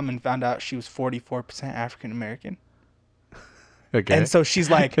ancestry.com and found out she was 44% African American. Okay. And so she's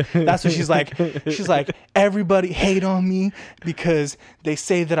like, that's what she's like. She's like, everybody hate on me because they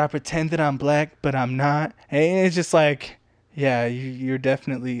say that I pretend that I'm black, but I'm not. And it's just like, yeah, you're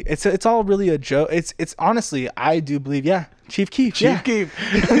definitely. It's all really a joke. It's honestly, I do believe, yeah, Chief Keef. Chief Keef.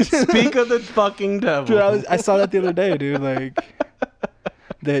 Speak of the fucking devil. Dude, I saw that the other day, dude. Like.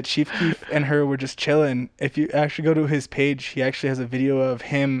 That Chief Keef and her were just chilling. If you actually go to his page, he actually has a video of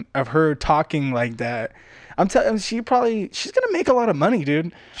her talking like that. I'm telling she's gonna make a lot of money,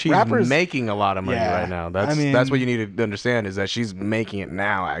 dude. She's making a lot of money right now. That's what you need to understand is that she's making it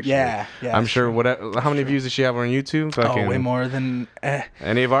now. Actually, yeah. I'm sure. How many views does she have on YouTube? Way more than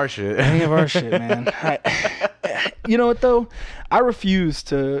any of our shit. Any of our shit, man. You know what though? I refuse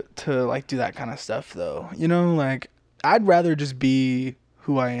to like do that kind of stuff though. You know, like I'd rather just be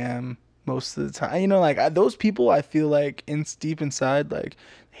who I am most of the time. You know, like those people I feel like deep inside like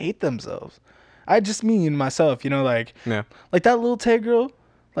hate themselves. I just mean myself, you know, like like that little Tay girl,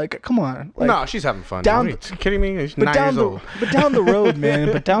 like come on. Like, no, she's having fun. Are you kidding me? She's 9 years old. But down the road,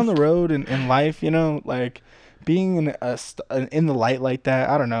 man. But down the road in life, you know, like being in the light like that.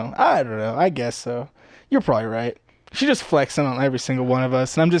 I don't know. I guess so. You're probably right. She just flexing on every single one of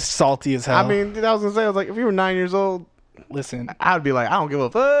us, and I'm just salty as hell. I mean, I was gonna say, I was like, if you were 9 years old. Listen, I'd be like, I don't give a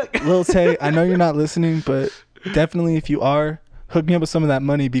fuck. Lil Tay, I know you're not listening, but definitely if you are, hook me up with some of that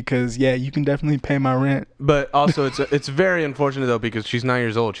money because yeah, you can definitely pay my rent. But also, it's very unfortunate though because she's 9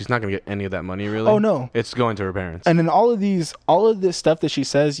 years old. She's not gonna get any of that money really. Oh no, it's going to her parents. And then all of this stuff that she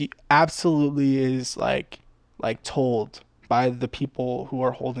says, absolutely is like told by the people who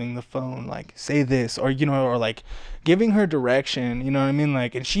are holding the phone, like say this or you know, or like giving her direction. You know what I mean?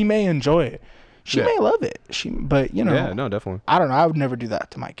 Like, and she may enjoy it. She may love it. But you know, yeah, no, definitely. I don't know. I would never do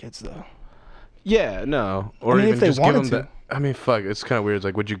that to my kids, though. Yeah, no. Or even if they just give wanted them I mean, fuck. It's kind of weird. It's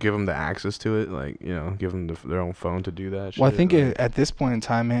like, would you give them the access to it? Like, you know, give them their own phone to do that? Well, I think at this point in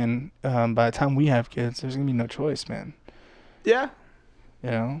time, man, by the time we have kids, there's gonna be no choice, man. Yeah.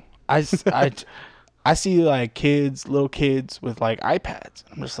 You know, I see like little kids with like iPads.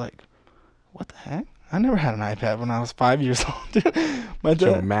 I'm just like, what the heck? I never had an iPad when I was 5 years old. Could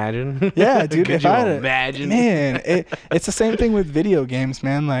you imagine? Yeah, dude. Could you imagine? Man, it's the same thing with video games,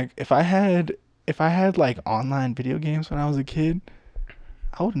 man. Like if I had like online video games when I was a kid,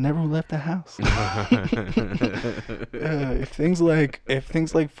 I would never have left the house. If things like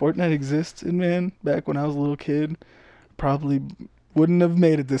Fortnite existed, man, back when I was a little kid, probably wouldn't have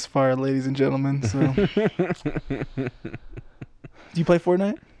made it this far, ladies and gentlemen. So, do you play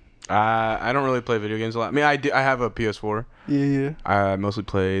Fortnite? I don't really play video games a lot. I mean, I have a PS4. Yeah. I mostly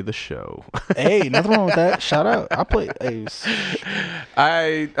play The Show. Hey, nothing wrong with that. Shout out. I play.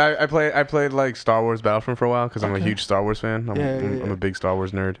 I played like Star Wars Battlefront for a while because I'm a huge Star Wars fan. I'm a big Star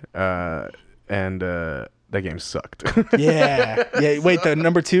Wars nerd. And that game sucked. Yeah. Wait, the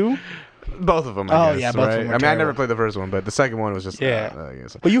number 2? Both of them. I guess, both right? of them. I mean, I never played the first one, but the second one was just I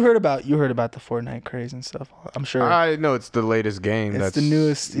guess. But you heard about the Fortnite craze and stuff. I'm sure. I know it's the latest game. It's the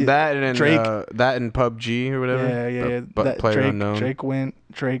newest. That and Drake. That and PUBG or whatever. Yeah. But Player Unknown.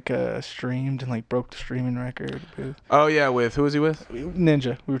 Drake streamed and like broke the streaming record. Oh yeah, with who was he with?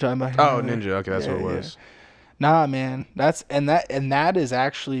 Ninja. We were talking about him. Oh, Ninja. Okay, that's what it was. Yeah. Nah, man, that is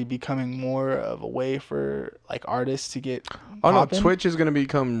actually becoming more of a way for like artists to get. Oh poppin'. No, Twitch is gonna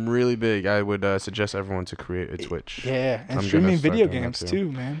become really big. I would suggest everyone to create a Twitch. Yeah, and streaming video games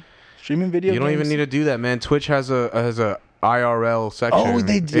too, man. Streaming video. You don't even need to do that, man. Twitch has a IRL section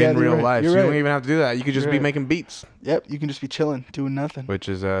in real life. So you don't even have to do that. You could just be making beats. Yep, you can just be chilling, doing nothing. Which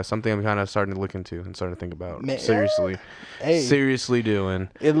is something I'm kind of starting to look into and starting to think about. Seriously doing.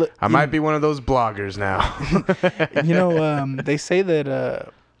 I might be one of those bloggers now. You know, they say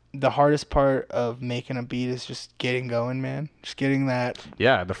that the hardest part of making a beat is just getting going, man. Just getting that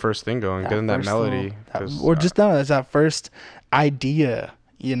Yeah, the first thing going, getting that first melody. or just that first idea,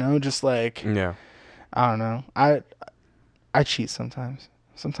 just like, Yeah. I don't know. I cheat sometimes.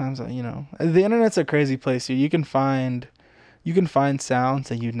 Sometimes, the internet's a crazy place. You can find sounds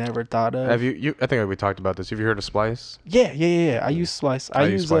that you never thought of. Have you? I think we talked about this. Have you heard of Splice? Yeah. I use Splice. I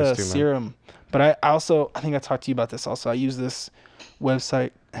use Splice too, man. Serum, but I think I talked to you about this also. I use this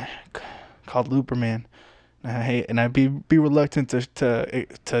website called Looperman. And I'd be reluctant to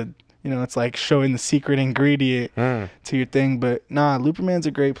it's like showing the secret ingredient to your thing, but nah, Looperman's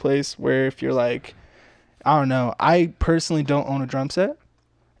a great place where if you're like, I don't know, I personally don't own a drum set,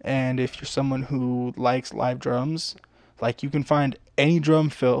 and if you're someone who likes live drums, like, you can find any drum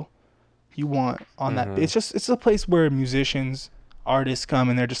fill you want on that. It's a place where musicians, artists come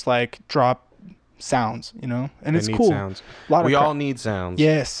and they're just like drop sounds, and it's cool. Sounds. We all need sounds.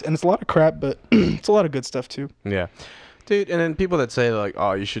 Yes, and it's a lot of crap, but it's a lot of good stuff too. Yeah. Dude, and then people that say, like,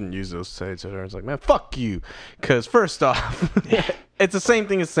 oh, you shouldn't use those sites, it's like, man, fuck you. Because first off, it's the same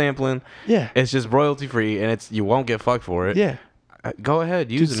thing as sampling. Yeah. It's just royalty free, and you won't get fucked for it. Yeah. Go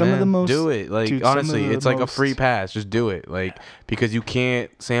ahead, use it, man. Do it. Like, honestly, it's like a free pass. Just do it. Like, because you can't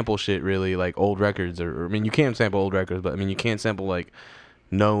sample shit really, like old records. Or I mean, you can sample old records, but I mean, you can't sample like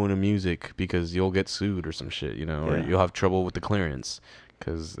known music because you'll get sued or some shit, or you'll have trouble with the clearance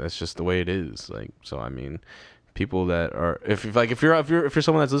because that's just the way it is. Like, so I mean, people that are if you're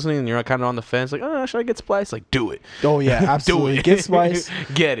someone that's listening and you're kind of on the fence, like, oh, should I get Splice? Like, do it. Oh yeah, absolutely. Do it. Get Splice.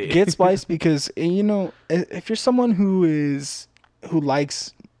 Get it. Get Splice because if you're someone who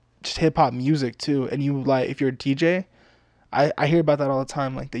likes just hip hop music too, and if you're a DJ, I hear about that all the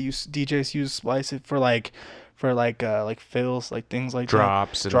time. Like, DJs use Splice for fills, like things like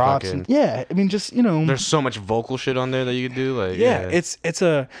drops that. And yeah, I mean, just there's so much vocal shit on there that you could do. Like, it's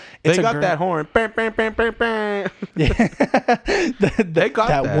they got that horn. Bam, bam, bam, bam, bam. Yeah, they got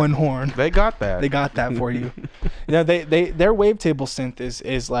that one horn. They got that. They got that for you. Their wavetable synth is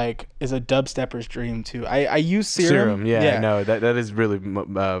a dubstepper's dream too. I use Serum. Yeah, no, that is really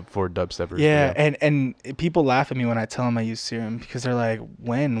for dubsteppers. Yeah, and people laugh at me when I tell them I use Serum because they're like,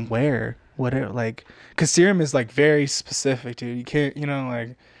 when, where, whatever, like, because Serum is like very specific, dude. You can't,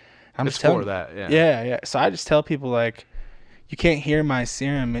 like, I'm it's just telling for that. Yeah. So I just tell people, like, you can't hear my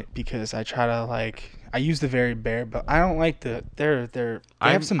Serum because I try to, like, I use the very bare, but I don't like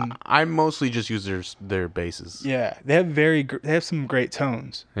I mostly just use their basses. Yeah, they have some great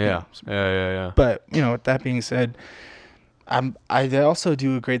tones. Yeah. Yeah. But with that being said, I also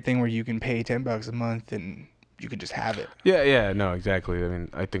do a great thing where you can pay $10 a month and you can just have it. Yeah, no, exactly. I mean,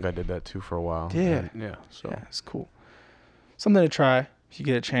 I think I did that too for a while. Yeah. So yeah, it's cool. Something to try if you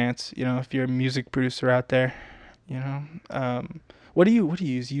get a chance. If you're a music producer out there, what do you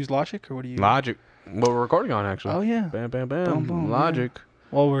use? You use Logic or what do you? Logic. What we're recording on, actually. Oh yeah. Bam, bam, bam. Boom, boom, Logic. Yeah.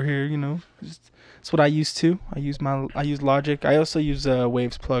 While we're here, that's what I use too. I use Logic. I also use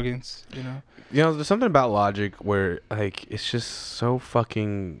Waves plugins. There's something about Logic where, like, it's just so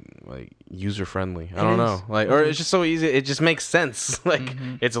fucking, like, user friendly. I don't know, like, or it's just so easy. It just makes sense. Like,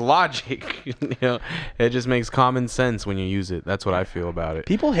 it's Logic. It just makes common sense when you use it. That's what I feel about it.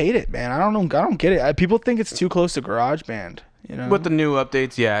 People hate it, man. I don't know. I don't get it. People think it's too close to GarageBand. With the new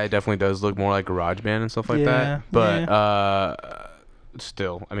updates, yeah, it definitely does look more like GarageBand and stuff like that. But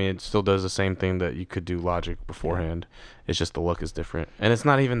still, I mean, it still does the same thing that you could do Logic beforehand. It's just the look is different, and it's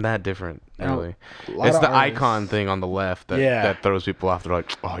not even that different, really. It's the icon thing on the left that throws people off. They're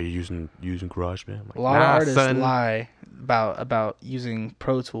like, "Oh, you're using GarageBand." Like, a lot of artists lie about using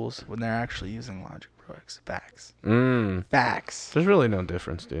Pro Tools when they're actually using Logic Pro X. Facts. Facts. There's really no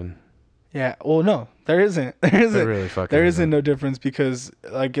difference, dude. Yeah. Well, no, there isn't. There really isn't no difference because,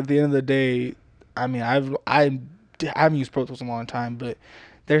 like, at the end of the day, I mean, I haven't used Pro Tools in a long time, but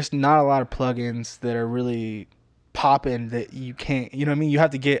there's not a lot of plugins that are really popping that you can't, you know what I mean? You have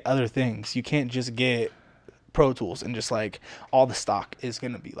to get other things. You can't just get Pro Tools and just, like, all the stock is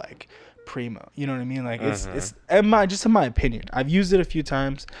going to be, like, primo. You know what I mean? Like, it's in my opinion. I've used it a few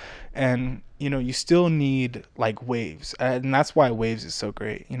times, and, you still need, like, Waves. And that's why Waves is so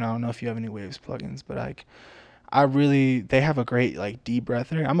great. I don't know if you have any Waves plugins, but, like, they have a great, like,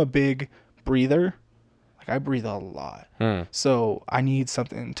 de-breather. I'm a big breather. Like, I breathe a lot. So I need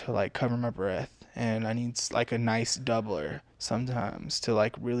something to, like, cover my breath. And I need, like, a nice doubler sometimes to,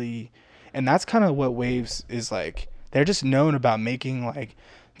 like, really... And that's kind of what Waves is like. They're just known about making, like,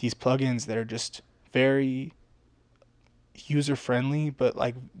 these plugins that are just very user-friendly, but,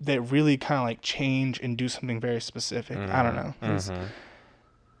 like, that really kind of, like, change and do something very specific. I don't know.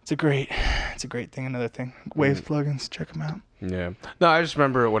 It's it's a great thing. Another thing, Waves plugins, check them out. Yeah. No, I just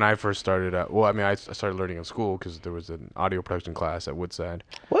remember when I first started. I started learning in school because there was an audio production class at Woodside.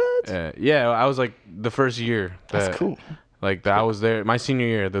 What? Yeah, I was like the first year. That's cool. Like I was there, my senior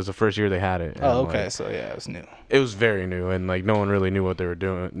year. That was the first year they had it. Oh, okay. So yeah, it was new. It was very new, and like no one really knew what they were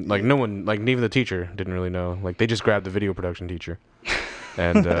doing. Like no one, like even the teacher didn't really know. Like they just grabbed the video production teacher,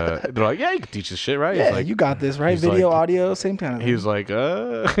 and they're like, "Yeah, you can teach this shit, right?" Yeah, like, you got this, right? Video, audio, same kind of thing. He was like,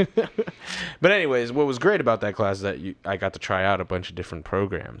 But anyways, what was great about that class is that I got to try out a bunch of different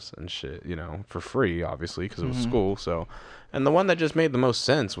programs and shit, for free, obviously, because it was school. So, and the one that just made the most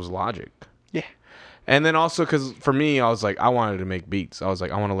sense was Logic. Yeah. And then also, because for me, I was like, I wanted to make beats. I was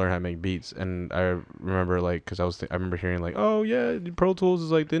like, I want to learn how to make beats. And I remember, like, because I remember hearing, like, oh, yeah, Pro Tools is,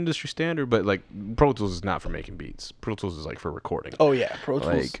 like, the industry standard. But, like, Pro Tools is not for making beats. Pro Tools is, like, for recording. Oh, yeah, Pro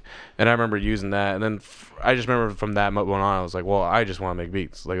Tools. And I remember using that. And then I just remember from that moment on, I was like, well, I just want to make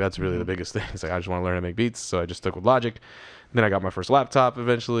beats. Like, that's really the biggest thing. It's like, I just want to learn how to make beats. So I just stuck with Logic. Then I got my first laptop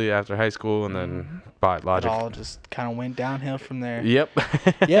eventually after high school, and then bought Logic. It all just kind of went downhill from there. Yep.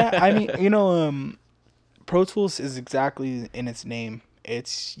 Yeah, I mean, Pro Tools is exactly in its name.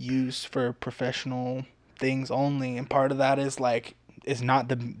 It's used for professional things only, and part of that is like is not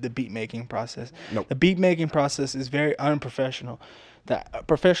the beat making process. Nope. The beat making process is very unprofessional. The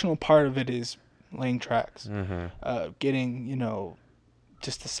professional part of it is laying tracks, getting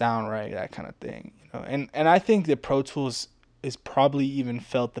just the sound right, that kind of thing. And I think that Pro Tools is probably even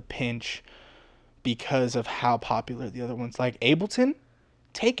felt the pinch because of how popular the other ones, like Ableton.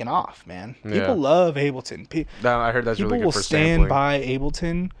 Taken off, man. People love Ableton. I heard that's really good for sampling. People will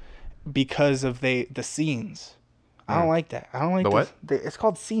stand sampling. by Ableton because of the scenes. I don't like that. I don't like the what? It's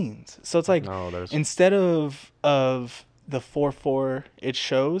called scenes. So it's like instead of the 4/4 it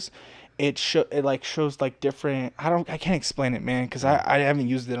shows like different. I can't explain it, man, because I haven't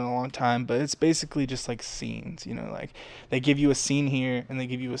used it in a long time. But it's basically just like scenes. Like they give you a scene here and they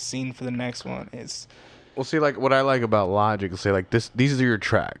give you a scene for the next one. Well, see, like what I like about Logic is say like these are your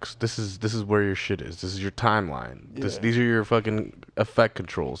tracks. This is where your shit is. This is your timeline. These are your fucking effect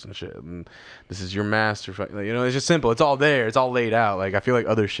controls and shit. And this is your master. It's just simple. It's all there. It's all laid out. Like I feel like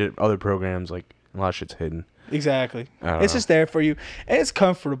other programs, like a lot of shit's hidden. Exactly. It's just there for you, and it's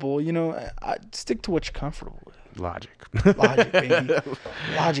comfortable. I stick to what you're comfortable with. Logic, baby. Logic,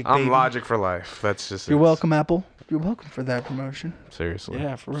 baby. I'm Logic for life. That's just. You're welcome, Apple. You're welcome for that promotion. Seriously.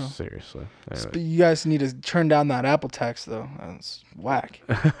 Yeah, for real. Seriously. Anyway. You guys need to turn down that Apple tax, though. That's whack.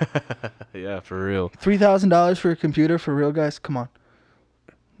 Yeah, for real. $3,000 for a computer, for real, guys? Come on.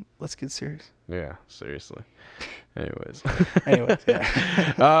 Let's get serious. Yeah, seriously. Anyways, yeah.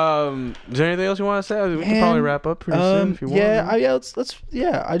 Is there anything else you want to say? We can probably wrap up pretty soon if you want.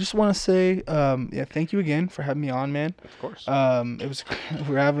 I just want to say, thank you again for having me on, man. Of course.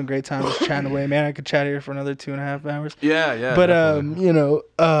 We're having a great time just chatting away, man. I could chat here for another 2.5 hours. Yeah. But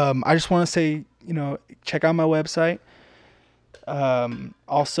I just want to say, check out my website.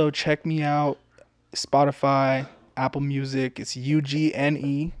 Also check me out, Spotify, Apple Music. It's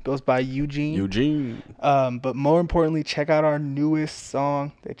UGNE, goes by Eugene. But more importantly, check out our newest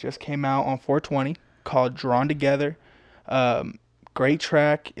song that just came out on 420 called Drawn Together. Great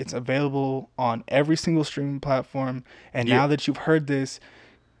track. It's available on every single streaming platform. And now that you've heard this,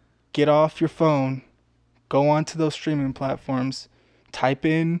 get off your phone, go onto those streaming platforms, type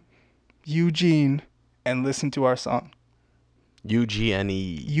in Eugene, and listen to our song.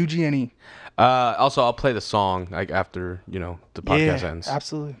 UGNE. Also, I'll play the song like after the podcast ends.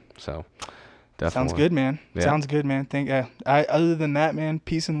 Absolutely. So, definitely sounds good, man. Yeah. Sounds good, man. Other than that, man,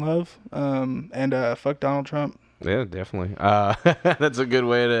 peace and love. And fuck Donald Trump. Yeah, definitely. That's a good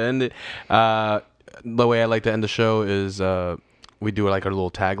way to end it. The way I like to end the show is we do like our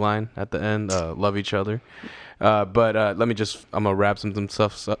little tagline at the end. Love each other. But I'm gonna wrap some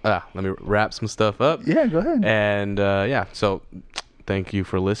stuff. Let me wrap some stuff up. Yeah, go ahead. And so thank you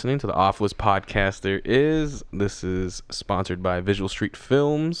for listening to the Off List Podcast. This is sponsored by Visual Street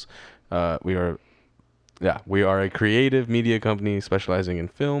Films. We are a creative media company specializing in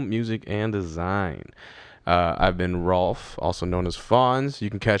film, music, and design. I've been Rolf, also known as Fonz.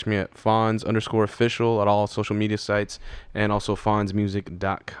 You can catch me at Fonz_official at all social media sites, and also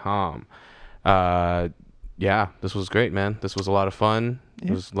FonzMusic.com. This was great, man. This was a lot of fun.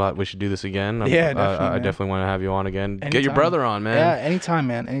 Yeah. It was a lot. We should do this again. Definitely. I definitely want to have you on again. Anytime. Get your brother on, man. Yeah, anytime,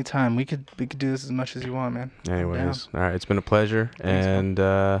 man. Anytime. We could do this as much as you want, man. Anyways, all right. It's been a pleasure, and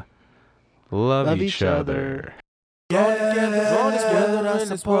love each other. Draw together in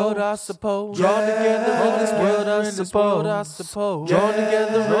this world, I suppose. Draw together in this world, I suppose. Draw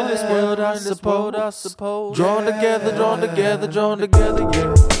together in this world, I suppose. Drawn together,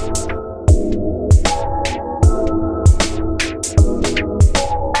 yeah.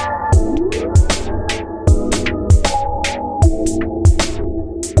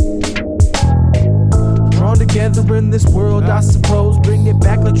 in this world, I suppose. Bring it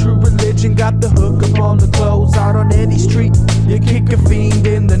back like true religion. Got the hook up on the clothes. Out on any street, you kick a fiend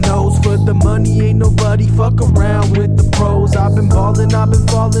in the nose. For the money, ain't nobody fuck around with the pros. I've been ballin', I've been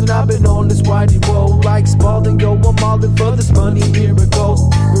fallin', I've been on this whitey roll. Like Spalding, yo, I'm all in for this money, here it goes.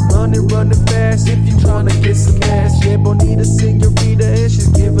 We're running fast if you tryna get some cash. Yeah, Bonita, senorita, and she's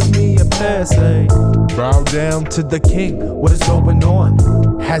giving me a pass, hey. Bow down to the king, what is going on?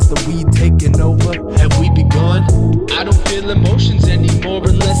 Has the weed taken over? Have we begun? I don't feel emotions anymore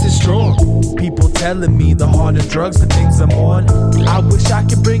unless it's strong. People telling me the harder drugs, the things I'm on. I wish I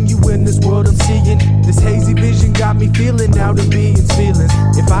could bring you in this world I'm seeing. This hazy vision got me feeling out of being's feelings.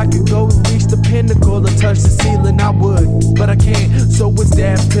 If I could go and reach the pinnacle or touch the ceiling, I would, but I can't. So it's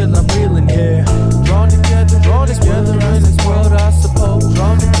dabs till I'm reeling here. Drawn together in this world, I suppose.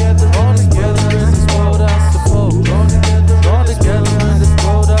 Drawn together in this world, I suppose. Drawn together in this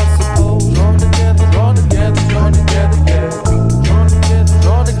world, I suppose. Drawn together, yeah.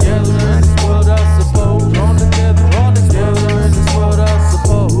 Drawn together in this world, I suppose. Drawn together in this world, I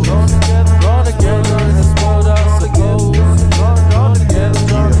suppose. Drawn together in this world, I suppose. Drawn together,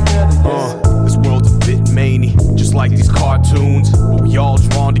 yeah. This world's a bit many, just like these cartoons. But we all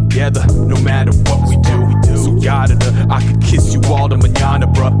drawn together, no matter what we do. So guided her, I could kiss you all to manana,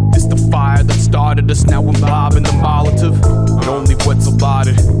 bruh. This the fire that started us, now I'm bobbing the Molotov. But only what's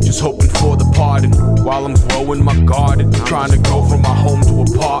allotted, just hoping for the pardon. While I'm growing my garden, trying to go from my home to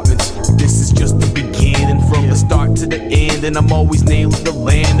apartments. This is just the beginning, from the start to the end. And I'm always nailing the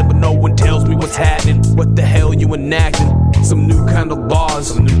land, but no one tells me what's happening. What the hell you enacting? Some new kind of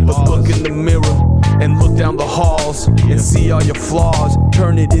laws. But look in the mirror and look down the halls and see all your flaws.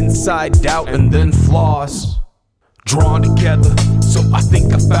 Turn it inside out and then floss. Drawn together, so I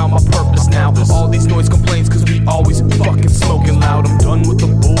think I found my purpose now. All these noise complaints, cause we always fucking smoking loud. I'm done with the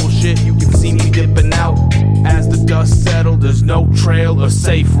bullshit, you can see me dipping out. As the dust settles, there's no trail or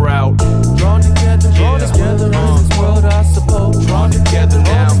safe route. Drawn together in this world, I suppose. Drawn together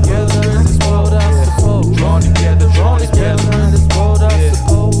now. In this world, I suppose. Drawn together in this world, I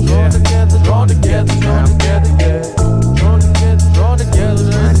suppose. Drawn together, yeah. Drawn together in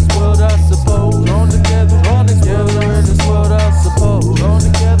this world, I suppose. Drawn together in this world, I suppose. Drawn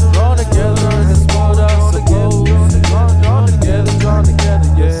together in this world, I suppose. Drawn together,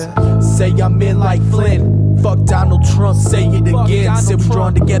 yeah. Say I'm in like Flynn. Fuck Donald Trump, say it again. Say we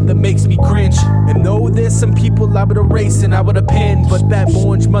drawn together makes me cringe. And though there's some people I would erase and I would append, but that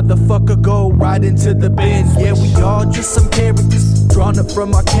orange motherfucker go right into the bin. Yeah, we all just some characters drawn up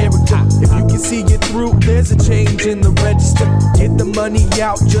from our character. If you can see it through, there's a change in the register. Get the money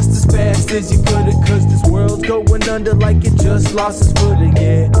out just as fast as you could it, cause this world's going under like it just lost its footing,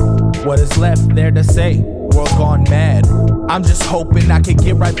 yeah. What is left there to say? World gone mad. I'm just hoping I can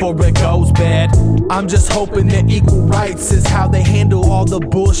get right before it goes bad. I'm just hoping that equal rights is how they handle all the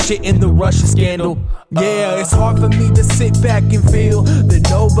bullshit in the Russia scandal. Yeah, it's hard for me to sit back and feel that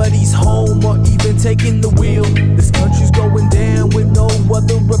nobody's home or even taking the wheel. This country's going down with no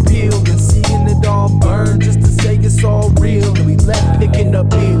other appeal than seeing it all burn just to say it's all real. And we left picking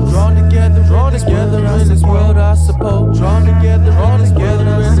up heels. Drawn together in this world, I suppose. Drawn together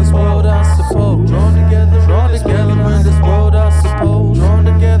in this